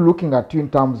they're not looking at you in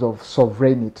terms of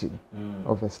sovereignty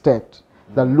of a state.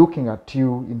 They're looking at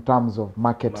you in terms of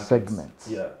markets. Segments.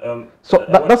 Yeah. So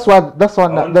that's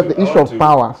the issue of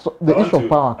power. So the issue of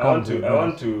power comes. I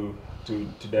want to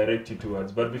direct you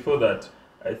towards. But before that,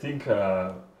 I think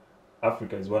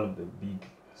Africa is one of the big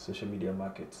social media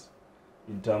markets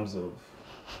in terms of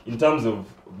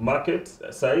market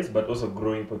size, but also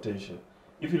growing potential.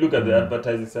 If you look at the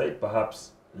advertising side,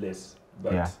 perhaps less,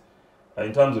 but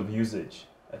in terms of usage,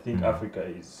 I think Africa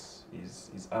is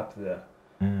up there.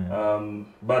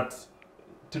 But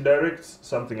to direct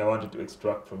something I wanted to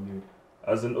extract from you,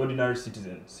 as an ordinary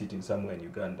citizen sitting somewhere in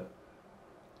Uganda,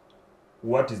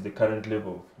 what is the current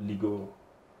level of legal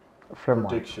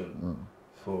protection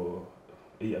for,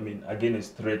 I mean,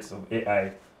 against threats of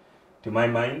AI, to my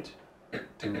mind,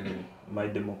 to my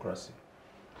democracy?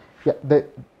 Yeah,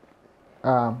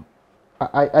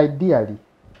 ideally,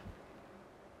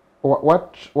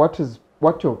 what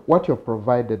you're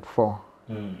provided for.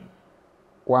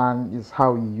 One is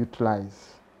how you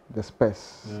utilize the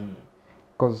space,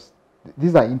 because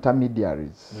these are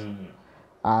intermediaries,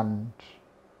 and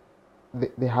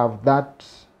they have that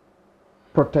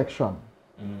protection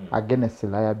against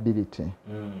liability.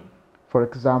 For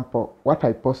example, what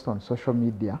I post on social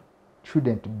media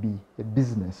shouldn't be a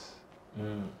business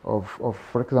of,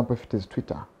 for example, if it is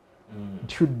Twitter,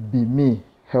 it should be me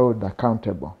held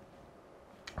accountable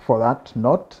for that,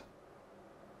 not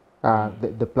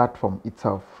the platform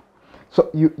itself. So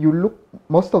you look,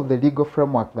 most of the legal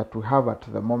framework that we have at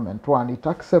the moment, one, it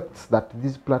accepts that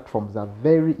these platforms are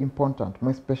very important,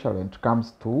 more especially when it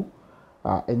comes to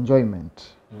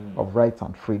enjoyment of rights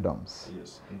and freedoms.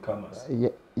 Yes, in commerce.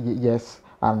 Yes,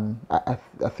 and I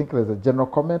think there's a general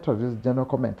comment, or this general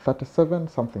comment 37,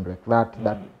 something like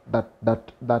that,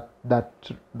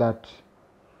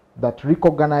 that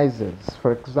recognizes,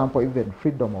 for example, even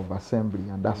freedom of assembly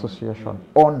and association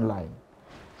online.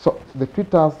 So the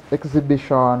Twitter's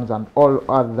exhibitions and all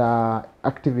other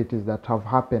activities that have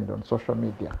happened on social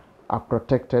media are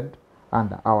protected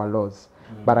under our laws.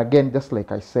 But again, just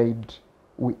like I said,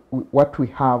 what we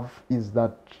have is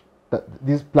that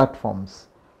these platforms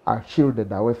are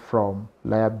shielded away from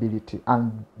liability.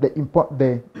 And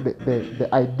the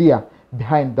idea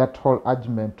behind that whole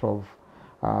argument of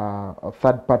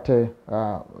third party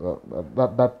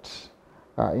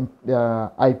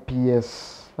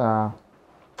IPS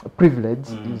privilege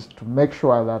is to make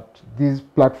sure that these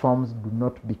platforms do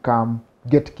not become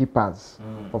gatekeepers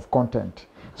of content.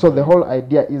 So the whole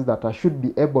idea is that I should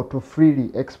be able to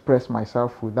freely express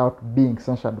myself without being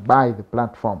censored by the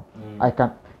platform.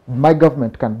 My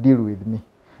government can deal with me.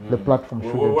 The platform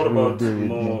shouldn't what really about deal with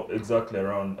more me. exactly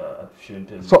around artificial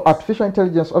intelligence? So artificial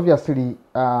intelligence, obviously,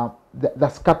 the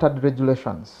scattered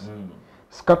regulations.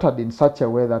 Scattered in such a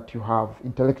way that you have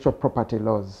intellectual property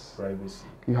laws, Privacy.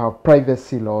 you have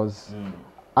privacy laws.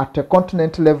 At a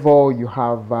continent level, you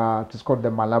have it is called the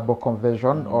Malabo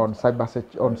Convention on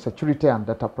on security and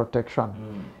data protection.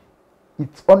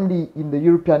 It's only in the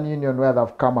European Union where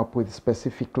they've come up with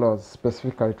specific laws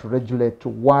specifically to regulate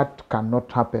what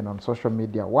cannot happen on social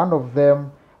media. One of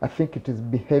them, I think it is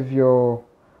behavioral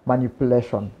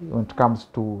manipulation when it comes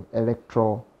to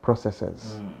electoral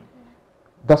processes.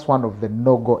 That's one of the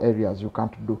no-go areas you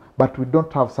can't do. But we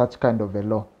don't have such kind of a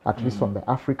law, at least on the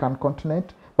African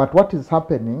continent. But what is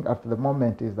happening at the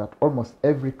moment is that almost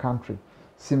every country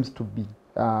seems to be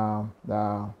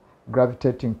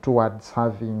gravitating towards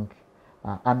having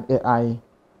an AI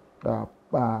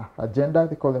agenda.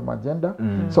 They call them agenda.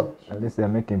 So at least they're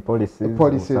making policies.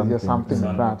 Or something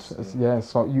like that. Yeah.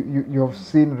 So you have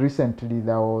seen recently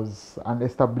there was an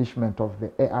establishment of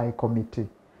the AI committee.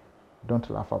 Don't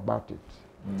laugh about it.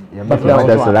 Yeah, but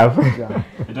laugh. Yeah.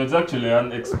 It was actually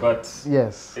an expert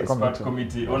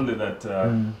committee only that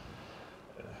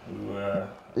we were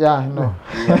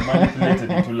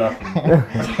manipulated into laughing.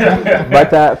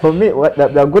 But for me,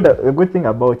 the good thing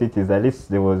about it is at least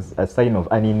there was a sign of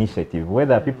an initiative.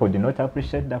 Whether people do not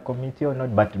appreciate the committee or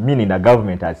not, but meaning the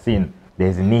government has seen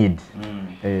there's need.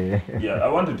 Yeah, I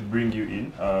wanted to bring you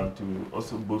in to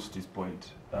also boost this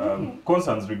point.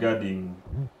 Concerns regarding,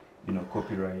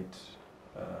 copyright,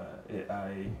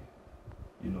 AI.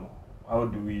 How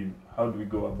do we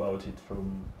go about it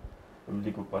from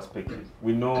legal perspective?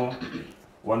 We know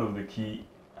one of the key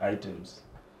items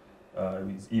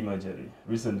is imagery.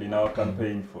 Recently, in our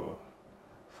campaign for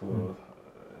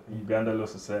Uganda Law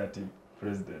Society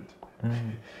president,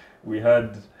 we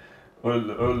had all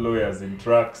lawyers in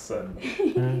trucks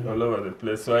and all over the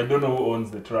place. So I don't know who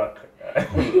owns the truck,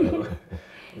 the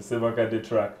Semakade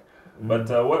truck. But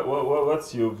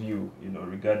what's your view,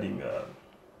 regarding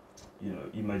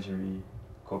imagery,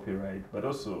 copyright, but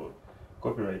also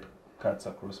copyright cuts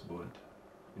across board,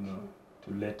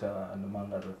 to letter and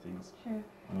among other things? Sure.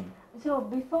 So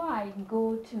before I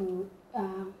go to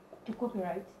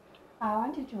copyright, I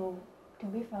wanted to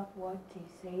beef up what he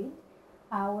said.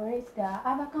 Whereas the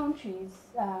other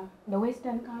countries, the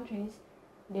Western countries,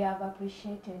 they have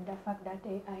appreciated the fact that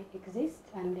AI exists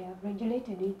and they have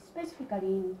regulated it specifically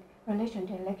in relation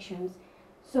to elections.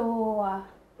 So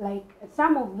like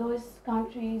some of those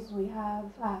countries, we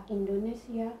have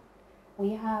Indonesia, we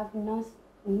have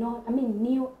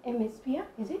New Hemisphere,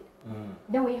 is it?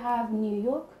 Then we have New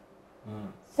York.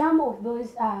 Some of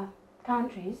those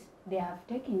countries, they have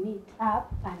taken it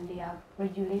up and they have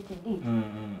regulated it,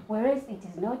 whereas it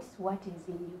is not what is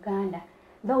in Uganda.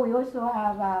 Though we also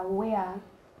have where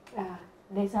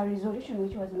there's a resolution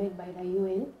which was made by the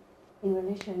UN in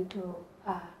relation to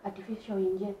artificial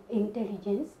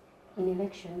intelligence in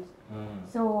elections.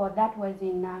 So that was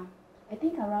in, I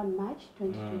think, around March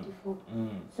 2024.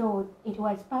 So it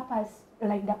was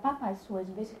the purpose was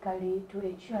basically to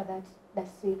ensure that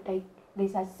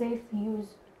there's a safe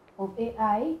use of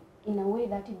AI in a way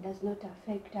that it does not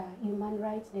affect human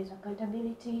rights. There's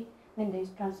accountability, then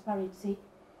there's transparency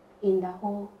in the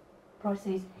whole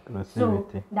process. So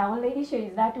the only issue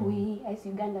is that we as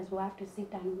Ugandans will have to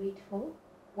sit and wait for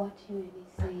what UN is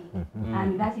saying,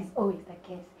 and that is always the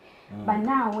case. But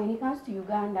now when it comes to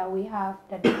Uganda, we have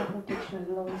the data protection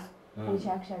laws, which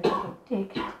actually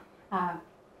protect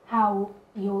how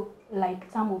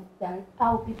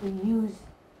how people use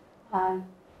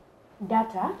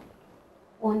data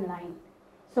online.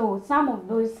 So some of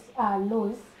those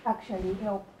laws actually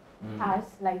help us,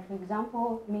 like for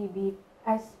example, maybe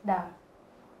as the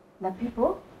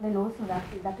people, then also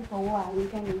the people who are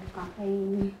intending to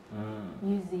campaign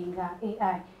using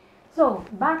AI. So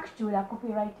back to the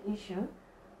copyright issue.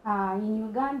 In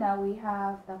Uganda, we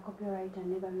have the Copyright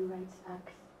and Labor Rights Act.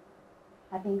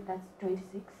 I think that's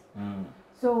 26.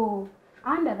 So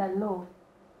under the law,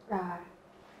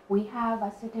 we have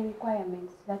a certain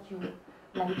requirements that you,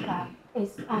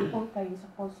 as an author, is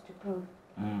supposed to prove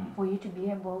for you to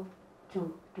be able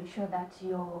to show that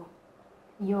your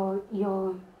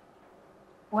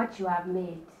what you have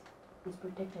made is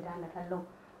protected under the law.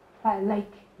 But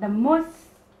like the most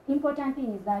important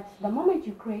thing is that the moment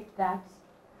you create that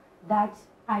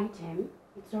item,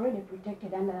 it's already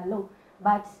protected under the law.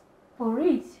 But for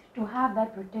it to have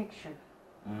that protection,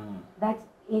 that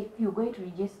if you're going to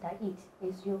register it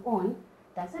as your own,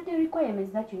 there are certain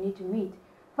requirements that you need to meet.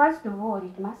 First of all,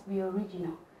 it must be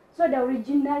original. So the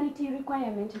originality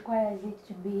requirement requires it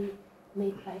to be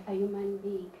made by a human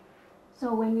being.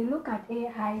 So when we look at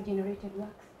AI-generated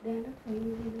works, they are not for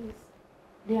human beings.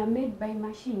 They are made by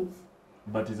machines.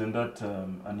 But isn't that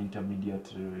an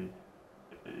intermediary?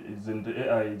 Isn't the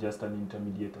AI just an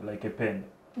intermediate, like a pen?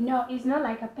 No, it's not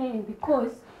like a pen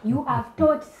because you have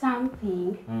taught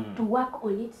something to work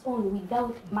on its own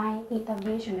without my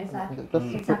intervention as a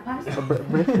person.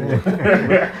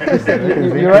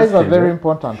 You raise a very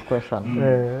important question.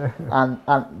 And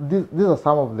these are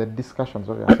some of the discussions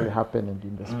that are actually happening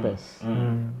in the space.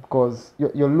 Because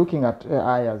you're looking at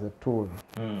AI as a tool.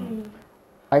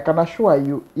 I can assure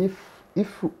you,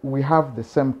 if we have the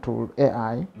same tool,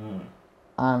 AI,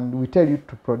 and we tell you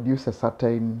to produce a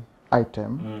certain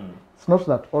item, it's not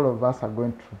that all of us are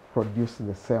going to produce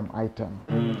the same item.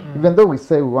 Even though we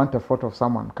say we want a photo of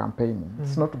someone campaigning,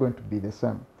 it's not going to be the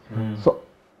same. So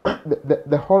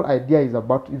the whole idea is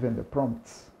about even the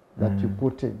prompts that you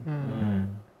put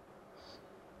in.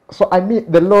 So I mean,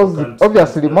 the laws,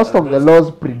 obviously most of the laws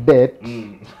predate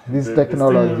these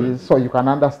technologies, so you can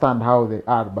understand how they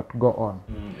are, but go on.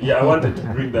 Yeah, I wanted to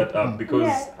bring that up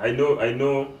because I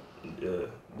know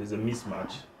there's a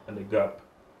mismatch and a gap.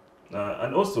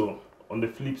 And also, on the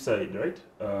flip side, right,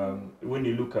 when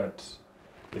you look at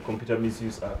the Computer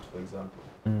Misuse Act, for example,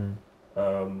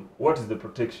 what is the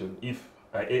protection if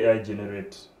an AI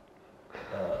generates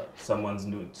someone's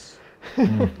nudes?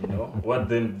 You know, what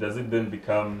then does it then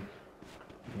become,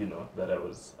 you know, that I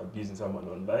was abusing someone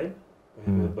online?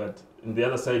 But on the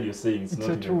other side, you're saying it's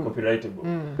not even copyrightable.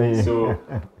 So,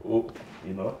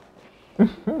 you know,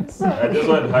 I just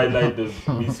want to highlight those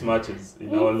mismatches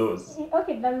in our laws.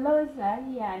 Okay, the laws are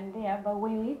here and there, but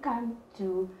when we come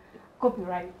to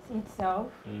copyright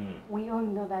itself, we all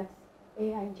know that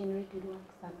AI-generated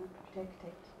works are not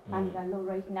protected under the law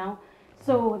right now.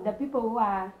 So the people who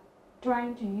are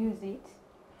trying to use it,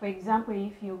 for example,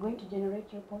 if you're going to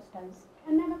generate your posters,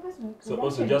 another person could. So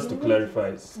also just to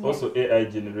clarify, also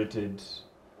AI-generated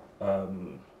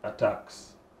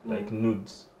attacks like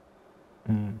nudes.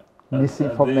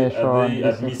 Misinformation,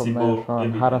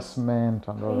 harassment,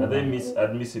 and all that. Are they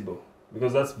misadmissible?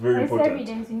 Because that's very important.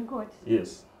 Evidence in court.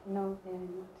 Yes. No, they're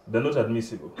not. They're not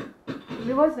admissible.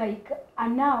 Because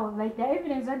now, like the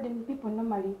evidence that the people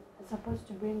normally are supposed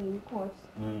to bring in court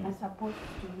are supposed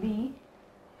to be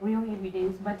real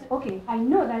evidence. But okay, I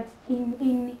know that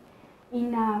in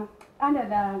under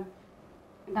the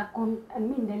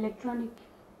electronic,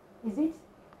 is it?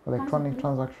 Electronic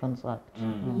Transactions Act.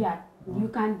 Yeah, you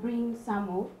can bring some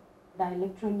of the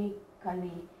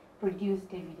electronically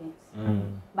produced evidence.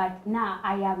 But now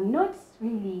I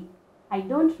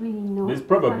don't really know. There's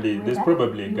probably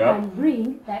a gap. You can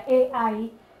bring the AI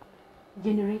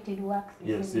generated works.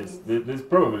 Yes. There's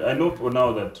probably. I know for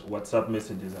now that WhatsApp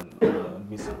messages are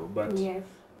admissible, but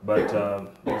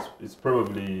it's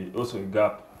probably also a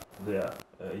gap there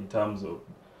in terms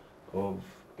of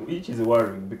which is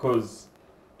worrying because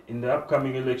in the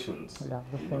upcoming elections,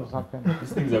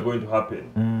 these things are going to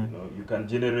happen. You know, you can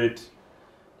generate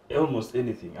almost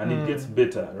anything, and it gets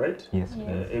better, right? Yes.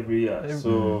 Every year.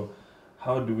 So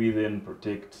how do we then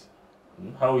protect?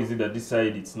 How is it that this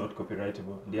side it's not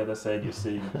copyrightable? The other side you're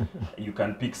saying you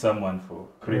can pick someone for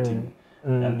creating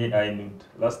an AI nude.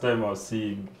 Last time I was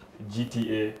seeing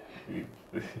GTA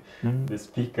with the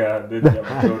speaker, then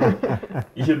the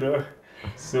you know.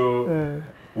 So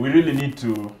we really need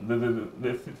to.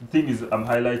 The thing is, I'm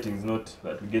highlighting is not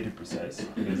that we get it precise.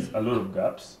 There's a lot of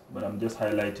gaps, but I'm just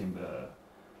highlighting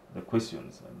the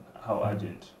questions and how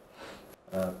urgent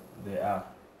they are.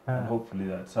 And hopefully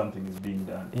that something is being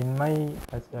done. In my,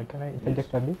 can I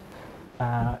interject a bit?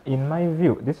 In my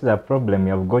view, this is a problem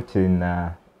you have got in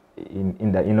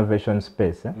the innovation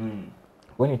space.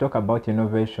 When you talk about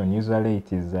innovation, usually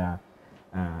it is the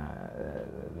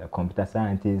computer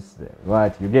scientists,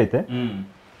 what you get.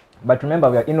 But remember,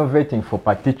 we are innovating for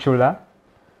particular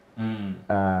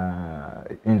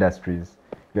industries.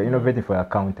 You are innovating for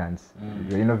accountants.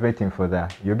 You are innovating for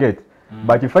that. You get.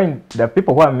 But you find the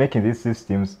people who are making these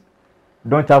systems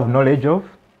don't have knowledge of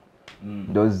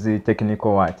those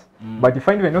technical words. But you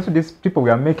find when also these people we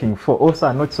are making for also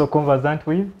are not so conversant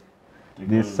with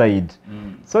this side.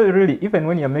 So really, even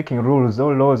when you're making rules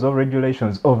or laws or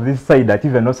regulations of this side that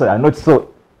even also are not so.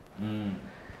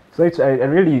 So it's, I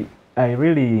really I've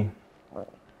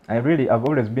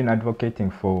always been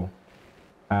advocating for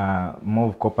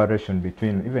more cooperation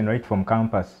between, even right from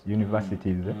campus,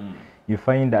 universities. You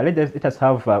find that let us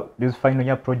have these final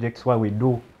year projects where we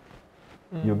do,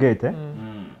 you get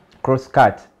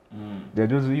cross-cut. They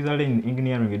do usually in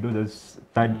engineering, we do those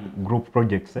third group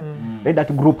projects. Let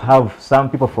that group have some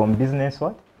people from business,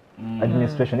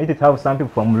 administration. Let it have some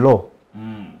people from law,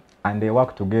 and they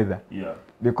work together. Yeah.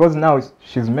 Because now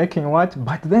she's making what,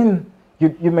 but then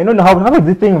you may not know how is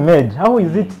the thing made. How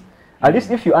is it? At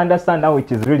least if you understand how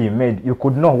it is really made, you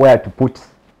could know where to put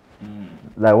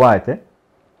the what.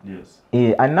 Yes.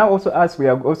 And now also us, we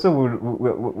are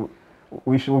also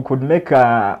we could make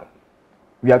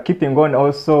we are keeping on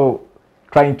also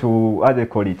trying to, what they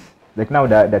call it, like now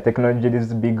the technology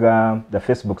is big, the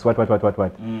Facebooks,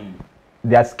 what.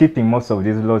 They are skipping most of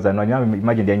these laws, and now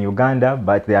imagine they're in Uganda,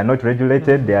 but they are not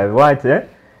regulated. They are what?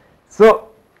 So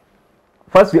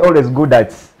first, we're always good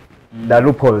at the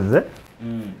loopholes.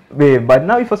 But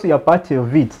now, if also you're part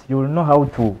of it, you will know how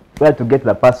to, where to get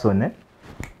the person.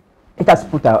 Let us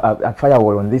put a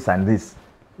firewall on this and this.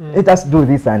 Let us do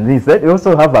this and this. They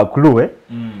also have a clue.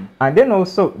 And then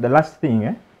also, the last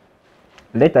thing,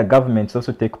 let the governments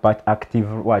also take part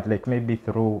active, like maybe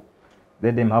through,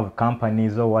 let them have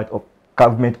companies or what, or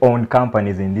government-owned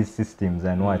companies in these systems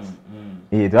and what.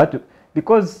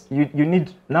 Because you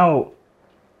need now,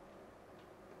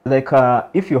 like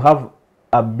if you have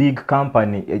a big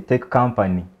company, a tech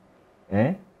company,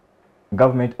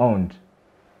 government-owned,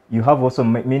 you have also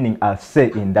meaning a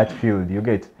say in that field, you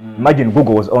get. Imagine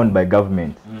Google was owned by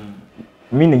government,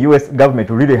 meaning US government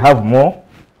will really have more.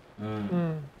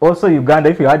 Also Uganda,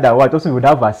 if you had that what, also you would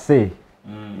have a say.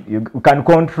 You can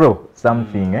control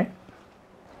something.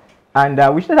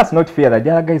 And which let us not fear that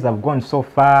the other guys have gone so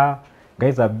far,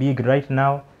 guys are big right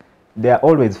now. There are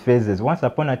always phases. Once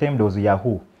upon a time there was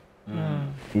Yahoo.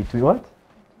 It what?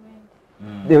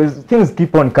 There was, things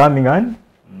keep on coming on.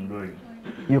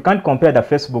 You can't compare the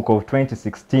Facebook of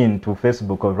 2016 to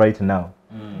Facebook of right now.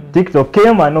 TikTok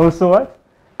came and also what?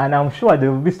 And I'm sure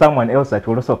there will be someone else that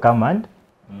will also come and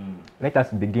let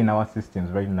us begin our systems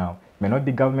right now. It may not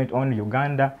be government owned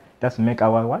Uganda, just make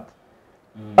our what?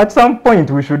 At some point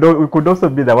we could also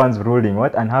be the ones ruling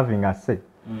what and having a say.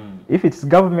 If it's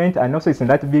government and also it's in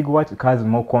that big what, it has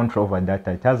more control over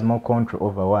data, it has more control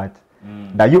over what?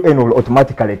 The UN will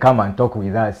automatically come and talk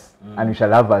with us and we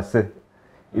shall have a say.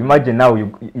 Imagine now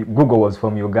Google was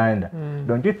from Uganda.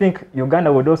 Don't you think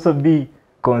Uganda would also be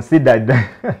considered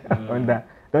on that?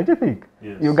 Don't you think?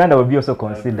 Yes. Uganda will be also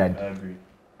considered. I agree.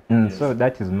 Yes. So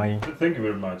that is my... Thank you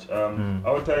very much.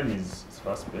 Our time is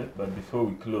fast spent, but before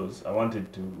we close, I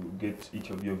wanted to get each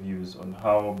of your views on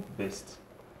how best,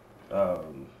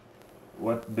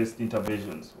 what best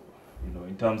interventions,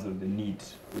 in terms of the need.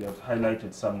 We have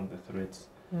highlighted some of the threats.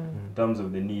 In terms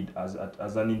of the need as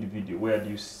an individual, where do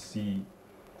you see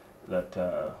that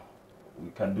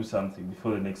we can do something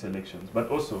before the next elections, but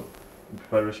also in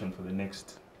preparation for the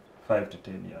next 5 to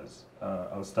 10 years?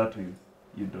 I'll start with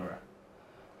you, Dora.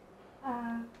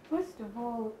 First of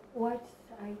all, what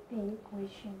I think we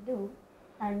should do,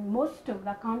 and most of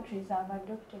the countries have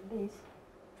adopted this,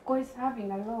 of course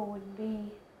having a law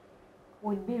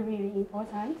would be really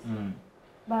important,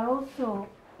 but also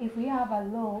if we have a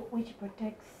law which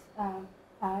protects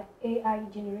AI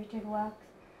generated works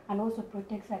and also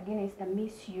protects against the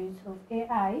misuse of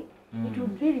AI, it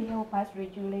would really help us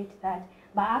regulate that.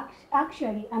 But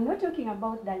actually, I'm not talking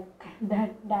about the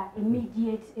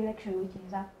immediate election which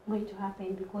is going to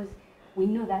happen, because we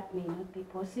know that may not be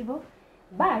possible.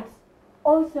 But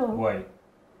also... Why?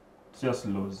 It's just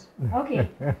laws. Okay.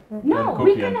 No,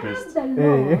 we can have the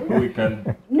laws. We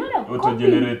can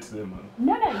auto-generate them.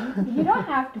 No, you don't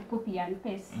have to copy and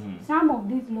paste. Some of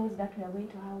these laws that we are going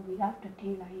to have, we have to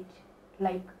tailor it,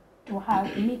 like to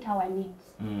meet our needs.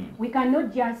 We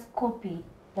cannot just copy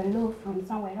the law from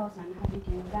somewhere else and have it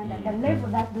in Uganda. The level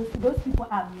that those people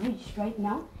have reached right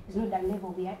now is not the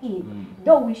level we are in.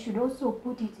 Though we should also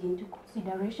put it into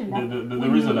consideration. That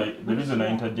the reason I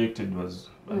interjected was,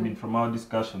 I mean, from our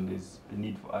discussion, there's a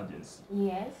need for urgency.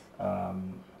 Yes.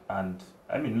 And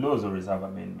I mean, laws always have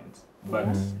amendments,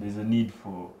 but there's a need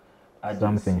for urgency.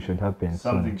 Something should happen.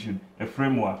 A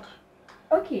framework.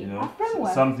 Okay, a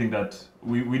framework. Something that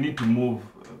we need to move.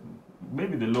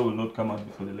 Maybe the law will not come out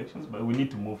before the elections, but we need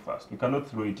to move fast. We cannot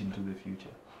throw it into the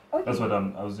future. Okay. That's what I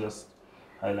was just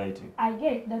highlighting. I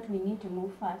get that we need to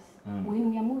move fast.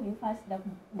 When we are moving fast,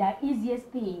 the easiest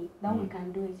thing that we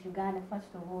can do is Uganda,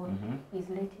 first of all, is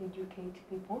let educate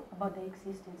people about the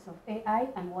existence of AI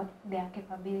and what their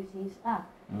capabilities are.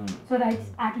 So that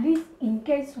at least in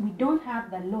case we don't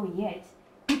have the law yet,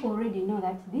 people already know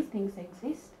that these things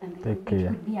exist, and it care.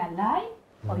 could be a lie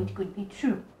or it could be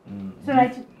true. So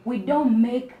that we don't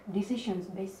make decisions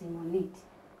basing on it.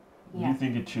 Do you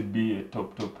think it should be a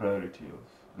top priority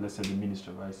of, let's say, the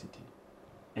Minister of ICT?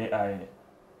 AI.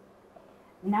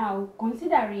 Now,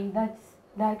 considering that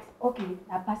okay,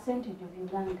 a percentage of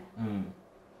Uganda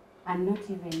are not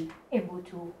even able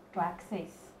to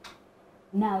access.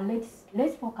 Now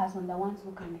let's focus on the ones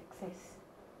who can access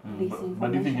this information.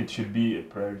 But do you think it should be a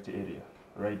priority area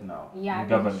right now? Yeah, in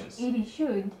governance? it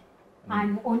should.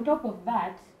 And on top of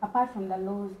that, apart from the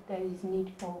laws, there is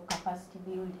need for capacity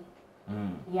building.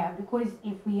 Yeah, because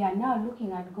if we are now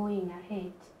looking at going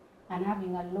ahead and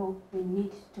having a law, we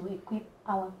need to equip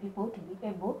our people to be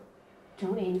able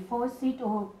to enforce it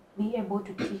or be able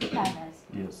to teach others.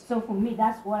 Yes. So for me,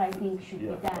 that's what I think should be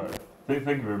done. Thank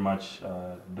you very much,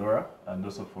 Dora, and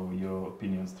also for your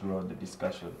opinions throughout the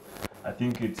discussion. I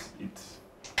think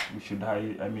we should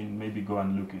maybe go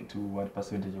and look into what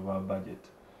percentage of our budget,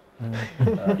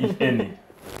 if any,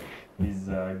 is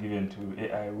given to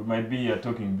AI. We might be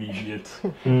talking big yet.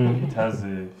 It has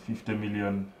a 50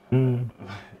 million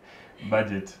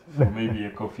budget for maybe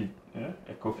a coffee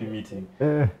meeting.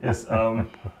 Yes,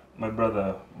 my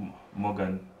brother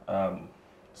Morgan,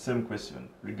 same question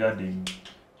regarding,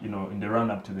 in the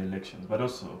run-up to the elections, but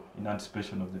also in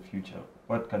anticipation of the future.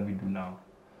 What can we do now?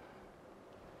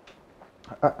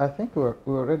 I think we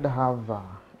already have a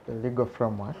legal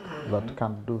framework that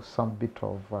can do some bit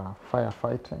of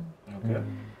firefighting. Okay.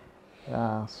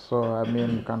 So, I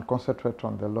mean, you can concentrate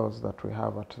on the laws that we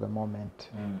have at the moment.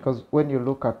 Because when you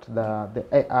look at the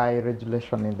AI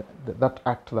regulation in that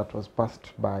act that was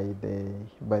passed by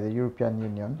the European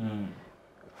Union,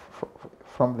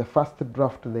 from the first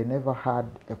draft, they never had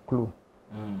a clue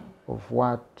of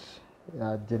what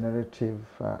generative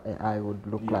AI would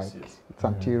look like. Yes. It's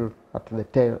until at the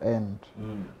tail end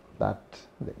that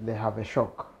they have a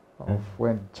shock of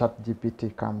when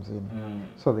ChatGPT comes in.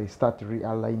 So they start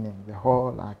realigning the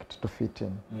whole act to fit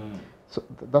in. So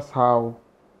that's how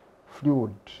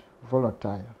fluid,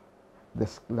 volatile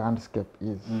this landscape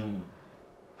is.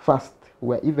 First,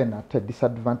 we're even at a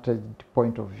disadvantaged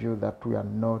point of view that we are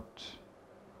not,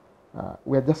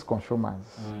 we are just consumers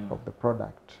of the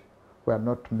product. We are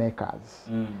not makers.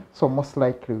 So most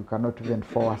likely we cannot even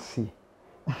foresee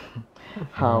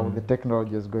how the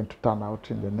technology is going to turn out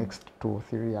in the next 2 or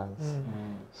 3 years.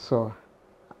 So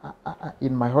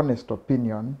in my honest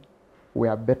opinion, we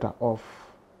are better off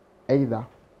either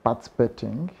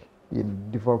participating in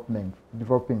developing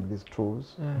these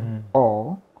tools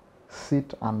or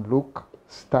sit and look,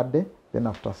 study, then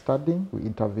after studying, we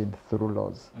intervene through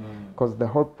laws. Because the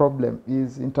whole problem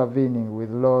is intervening with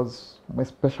laws,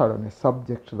 especially on a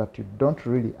subject that you don't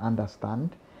really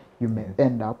understand. You may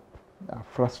end up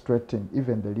frustrating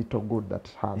even the little good that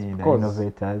it has. The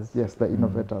innovators. Yes, the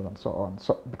innovators and so on.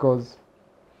 So, because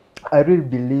I really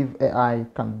believe AI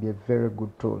can be a very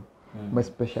good tool,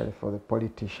 especially for the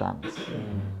politicians.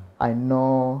 I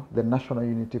know the National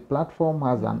Unity Platform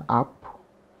has an app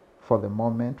for the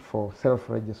moment for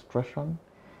self-registration.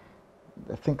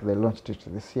 I think they launched it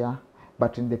this year.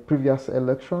 But in the previous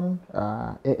election,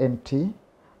 ANT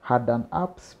had an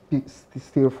app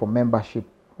still for membership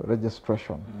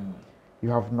registration. You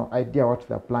have no idea what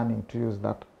they're planning to use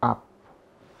that app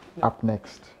up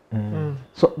next.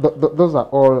 So those are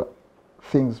all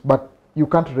things, but you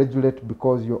can't regulate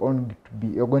because you're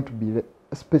going to be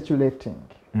speculating.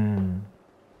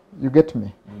 You get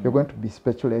me? You're going to be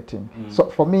speculating. So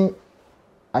for me,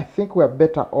 I think we're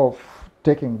better off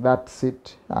taking that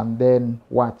seat and then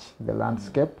watch the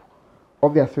landscape.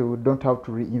 Obviously, we don't have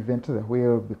to reinvent the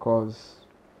wheel because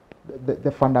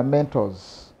the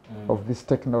fundamentals of this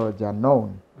technology are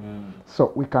known.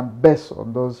 So we can base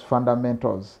on those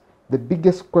fundamentals. The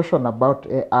biggest question about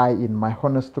AI, in my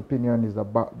honest opinion, is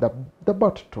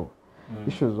about two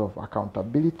issues of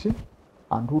accountability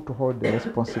and who to hold the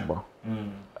responsible.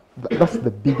 That's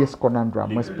the biggest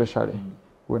conundrum, especially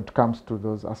when it comes to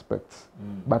those aspects.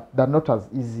 But they're not as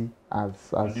easy as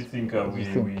do you think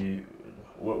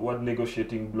what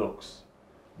negotiating blocks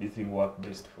do you think work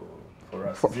best for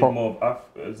us?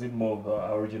 Is it more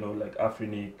of original like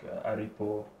Afrinic,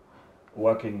 Aripo,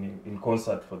 working in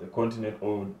concert for the continent,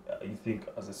 or you think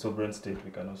as a sovereign state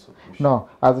we can also push? No,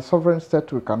 as a sovereign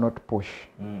state we cannot push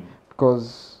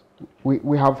because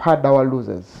we have had our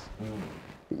losers.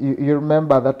 You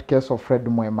remember that case of Fred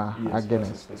Mwema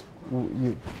against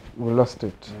we lost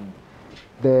it.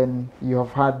 Then you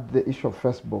have had the issue of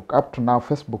Facebook. Up to now,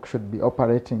 Facebook should be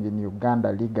operating in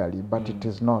Uganda legally, but it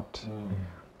is not.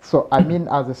 So I mean,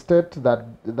 as a state,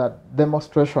 that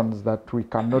demonstrations that we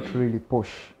cannot really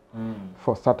push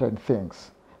for certain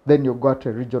things. then you go at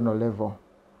a regional level.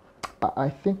 I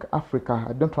think Africa,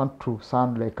 I don't want to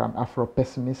sound like an Afro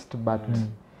pessimist, but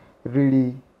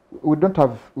really we don't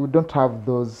have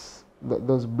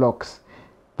those blocks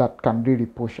that can really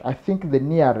push. I think the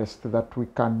nearest that we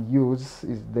can use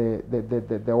is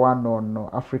the one on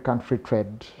African free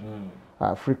trade,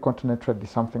 free continent trade,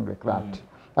 is something like that.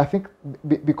 I think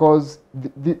because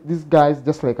these guys,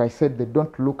 just like I said, they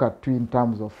don't look at you in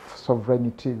terms of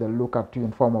sovereignty, they look at you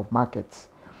in form of markets.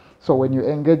 So when you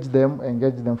engage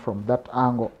them from that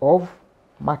angle of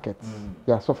markets.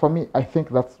 Yeah, so for me, I think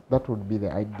that would be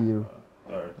the ideal.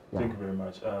 All right, thank you very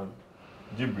much.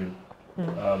 Jibril,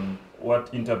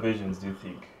 what interventions do you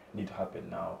think need to happen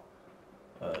now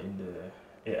in the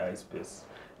AI space?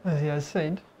 As he has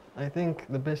said, I think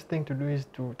the best thing to do is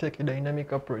to take a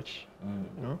dynamic approach.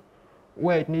 You know,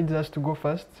 where it needs us to go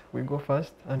fast, we go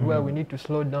fast, and where we need to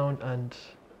slow down and,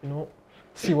 you know,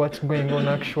 see what's going on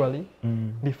actually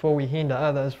before we hinder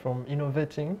others from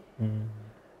innovating.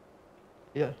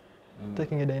 Yeah,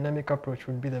 taking a dynamic approach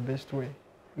would be the best way.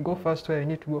 Go fast where you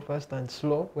need to go fast, and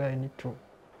slow where you need to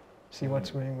see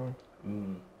what's going on.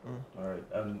 All right,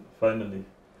 and finally,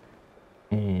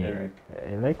 Eric.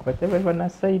 I like what everyone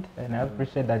has said, and I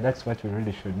appreciate that. That's what we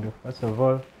really should do. First of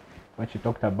all, what you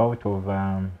talked about of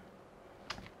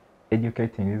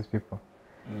educating these people.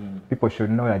 People should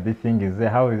know that this thing is there.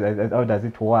 How does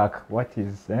it work? What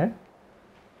is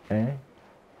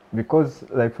because,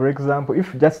 like, for example,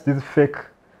 if just these fake,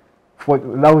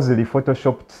 lousily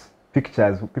photoshopped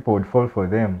pictures, people would fall for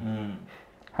them.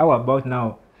 How about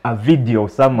now a video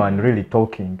of someone really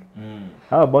talking?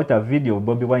 How about a video of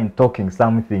Bobby Wine talking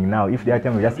something now? If the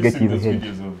item will just get his head.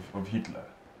 Videos of Hitler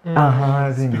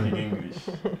speaking English.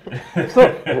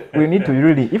 So we need to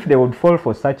really, if they would fall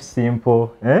for such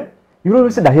simple, you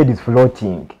always say the head is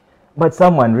floating, but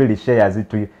someone really shares it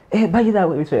to you. Hey, by the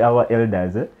way, which our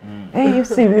elders, hey, you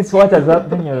see this, what has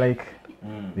happened? You're like,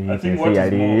 I think what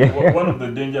is more, one of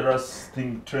the dangerous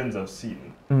trends I've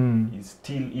seen is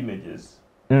still images.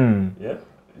 Yeah,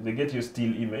 they get your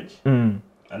still image and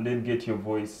then get your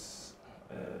voice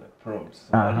prompts,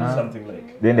 something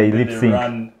like. Then they lip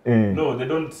sync. No, they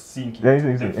don't sync it.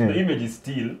 The image is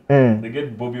still. They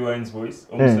get Bobby Wine's voice,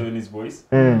 Museveni's voice,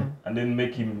 and then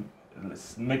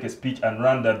make a speech and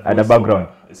run that voice at the background.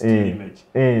 A still image.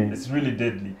 It's really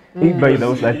deadly. Everybody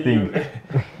knows that thing.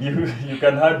 You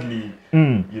can hardly,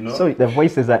 you know. So the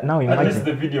voices are now imagine. Unless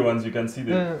the video ones, you can see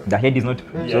the head is not.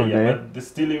 But the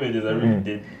still images are really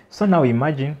deadly. So now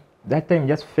imagine that time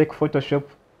just fake Photoshop,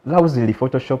 lousily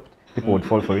Photoshopped, people would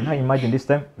fall for it. Now imagine this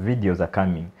time videos are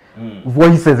coming.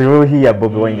 Voices, you will hear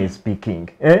Bobby Wine is speaking.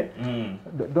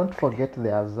 Don't forget the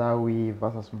Azawi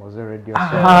versus Mose radio.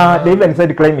 They even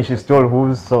said Climate she stole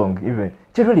whose song even.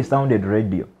 It really sounded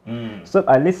radio. So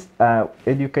at least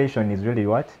education is really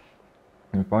what?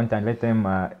 Important. Let them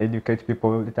educate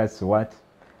people, let us what?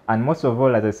 And most of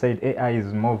all, as I said, AI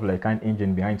is more of like an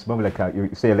engine behind. It's more like you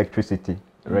say electricity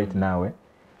right now.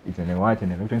 It's in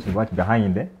electricity what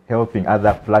behind helping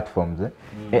other platforms.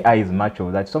 AI is much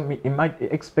of that. So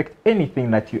expect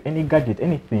anything that any gadget,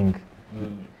 anything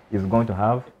is going to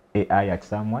have AI at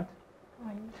some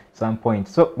point.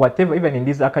 So whatever, even in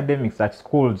these academics at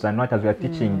schools and what as we are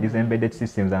teaching these embedded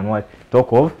systems and what,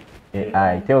 talk of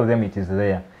AI, tell them it is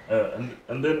there.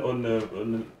 And then on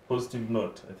a positive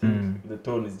note, I think the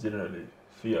tone is generally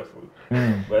fearful.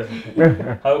 But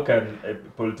how can a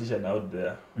politician out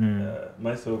there,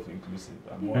 myself inclusive,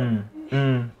 I'm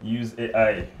one, use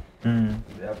AI in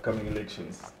the upcoming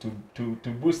elections to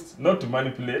boost, not to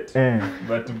manipulate,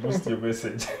 but to boost your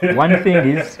message? One thing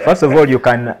is, first of all, you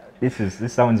can,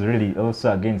 this sounds really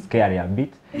also again scary a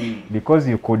bit, because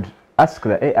you could ask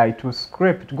the AI to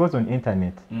scrape, it goes on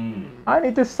internet, and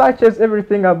it searches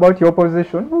everything about your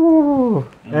opposition.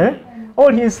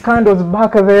 All his scandals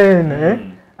back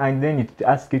then, and then it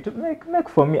asks you to make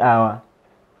for me our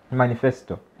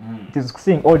manifesto. It is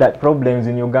seeing all that problems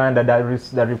in Uganda,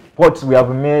 the reports we have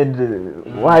made,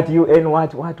 what UN,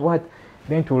 what.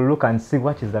 Then to look and see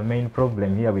what is the main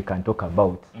problem here we can talk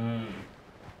about.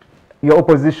 Your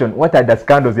opposition, what are the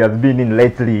scandals he has been in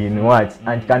lately, in what?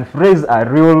 And can phrase a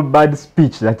real bad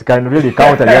speech that can really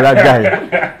counter the other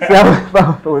guy. See how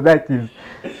powerful that is.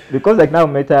 Because like now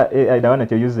Meta AI, the one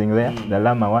that you're using there, the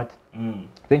Llama what?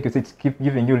 Thank you, it's keep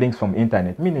giving you links from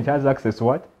internet. Meaning it has access to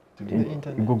what? To the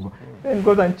internet. Google. Then it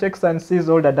goes and checks and sees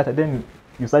all that data. Then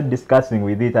you start discussing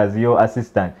with it as your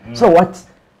assistant. So what?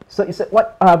 So you said,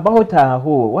 what about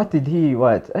who? What did he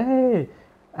what? Hey,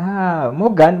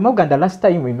 Morgan, the last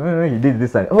time we know he did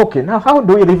this. Okay, now how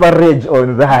do we leverage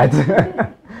on that?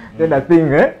 Then I think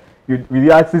with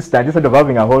your assistant, instead of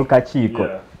having a whole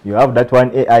kachiko, you have that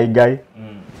one AI guy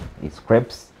he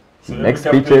scrapes, So he makes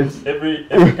every campaign, speeches.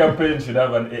 every campaign should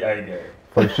have an AI guy.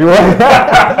 For sure.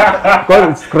 Because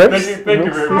it scrapes. Thank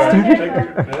you very much.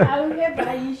 Thank you.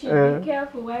 However, you should be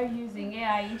careful while using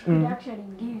AI. It could actually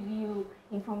give you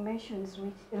information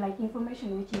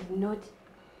which is not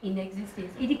in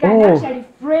existence. It can actually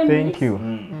frame thank it you.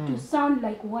 to sound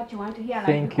like what you want to hear. Like,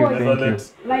 Thank you, because,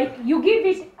 thank you. like you give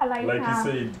it Like you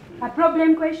said, a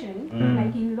problem question,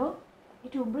 like in law,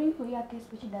 it will bring for you a case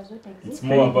which does not exist. it's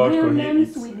more about real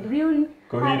names with real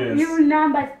coherence. real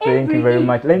numbers. Thank you very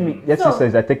much. Let me just So, say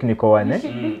is a technical one. you Eh?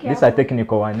 should be This is a careful.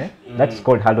 technical one. Eh? That's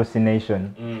called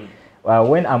hallucination. Mm.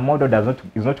 When a model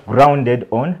is not grounded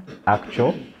on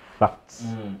actual facts,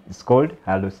 it's called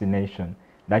hallucination.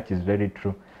 That is very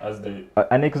true. As the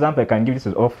An example I can give, this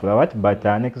is off the what, but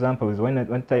an example is when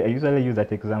I usually use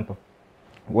that example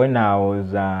when I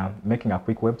was making a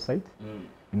quick website.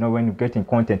 You know, when getting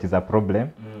content is a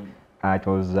problem. It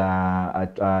was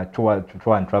a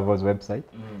tour and travels website.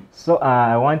 So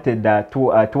I wanted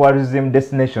tourism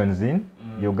destinations in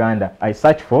Uganda. I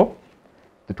searched for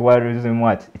the tourism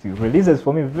what it releases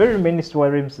for me very many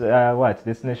tourism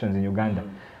destinations in Uganda,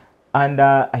 and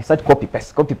I searched copy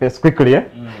paste quickly.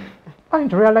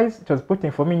 And realized it was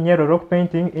putting for me Nyero rock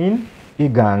painting in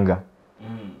Iganga.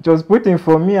 It was putting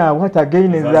for me what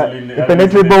again is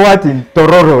impenetrable what in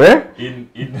Tororo, eh?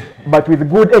 But with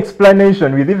good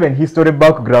explanation, with even history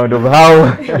background of how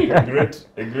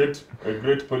a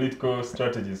great political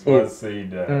strategist was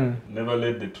said, never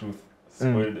let the truth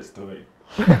spoil the story.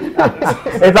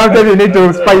 Sometimes you need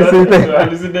to spice it. So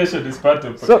hallucination is part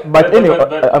of. So, but anyway,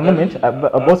 a moment.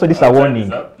 Also, this is a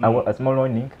warning, a small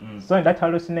warning. So in that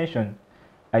hallucination,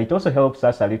 it also helps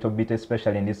us a little bit,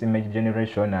 especially in this image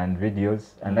generation and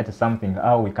videos, and that is something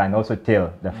how we can also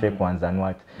tell the fake ones and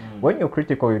what. When you're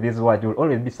critical with this word, you'll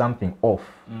always be something off.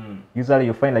 Usually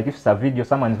you find like if it's a video,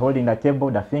 someone's holding the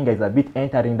table, the finger is a bit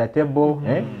entering the table,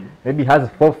 maybe has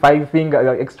 4, 5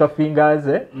 extra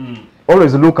fingers.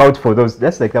 Always look out for those.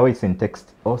 That's like the way it's in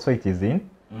text. Also it is in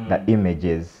the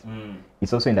images.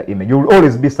 It's also in the image. You'll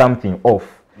always be something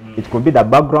off. It could be the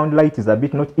background light is a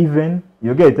bit not even.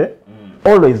 You get it?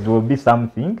 Always there will be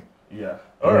something. Yeah.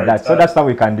 All right. So that's how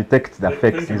we can detect the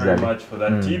fakes. Thank you very much for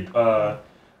that tip.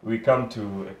 We come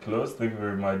to a close. Thank you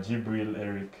very much, Jibril,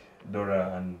 Eric,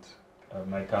 Dora, and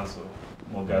my counsel,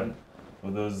 Morgan,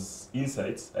 for those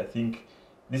insights. I think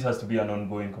this has to be an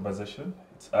ongoing conversation.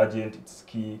 It's urgent. It's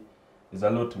key. There's a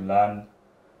lot to learn.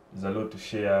 There's a lot to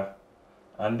share.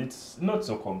 And it's not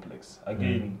so complex.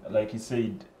 Again, like he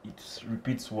said, it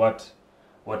repeats what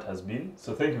has been.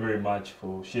 So thank you very much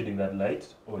for shedding that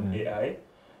light on AI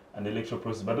and the electoral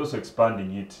process, but also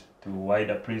expanding it to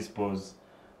wider principles,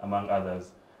 among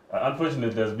others. Unfortunately,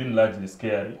 it has been largely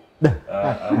scary.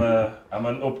 I'm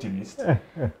an optimist,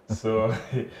 so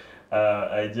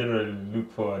I generally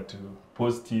look forward to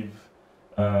positive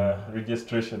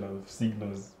registration of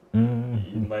signals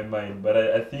in my mind. But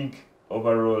I think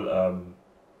overall,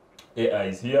 AI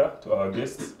is here to our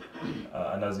guests,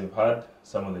 and as we've heard,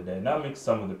 some of the dynamics,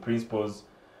 some of the principles.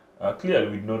 Clearly,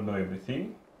 we don't know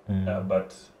everything,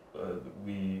 but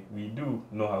we do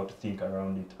know how to think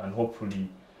around it, and hopefully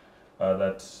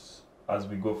that as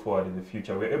we go forward in the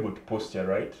future, we're able to posture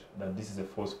right that this is a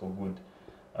force for good.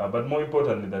 But more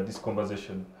importantly, that this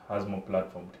conversation has more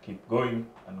platform to keep going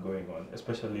and going on,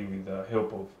 especially with the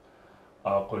help of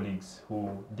our colleagues who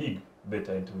dig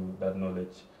better into that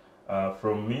knowledge.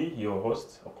 From me, your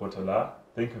host, Okotola,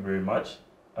 thank you very much.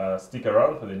 Stick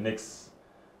around for the next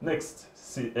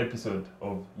episode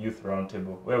of Youth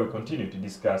Roundtable, where we continue to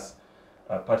discuss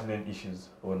pertinent issues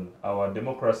on our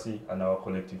democracy and our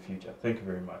collective future. Thank you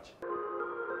very much.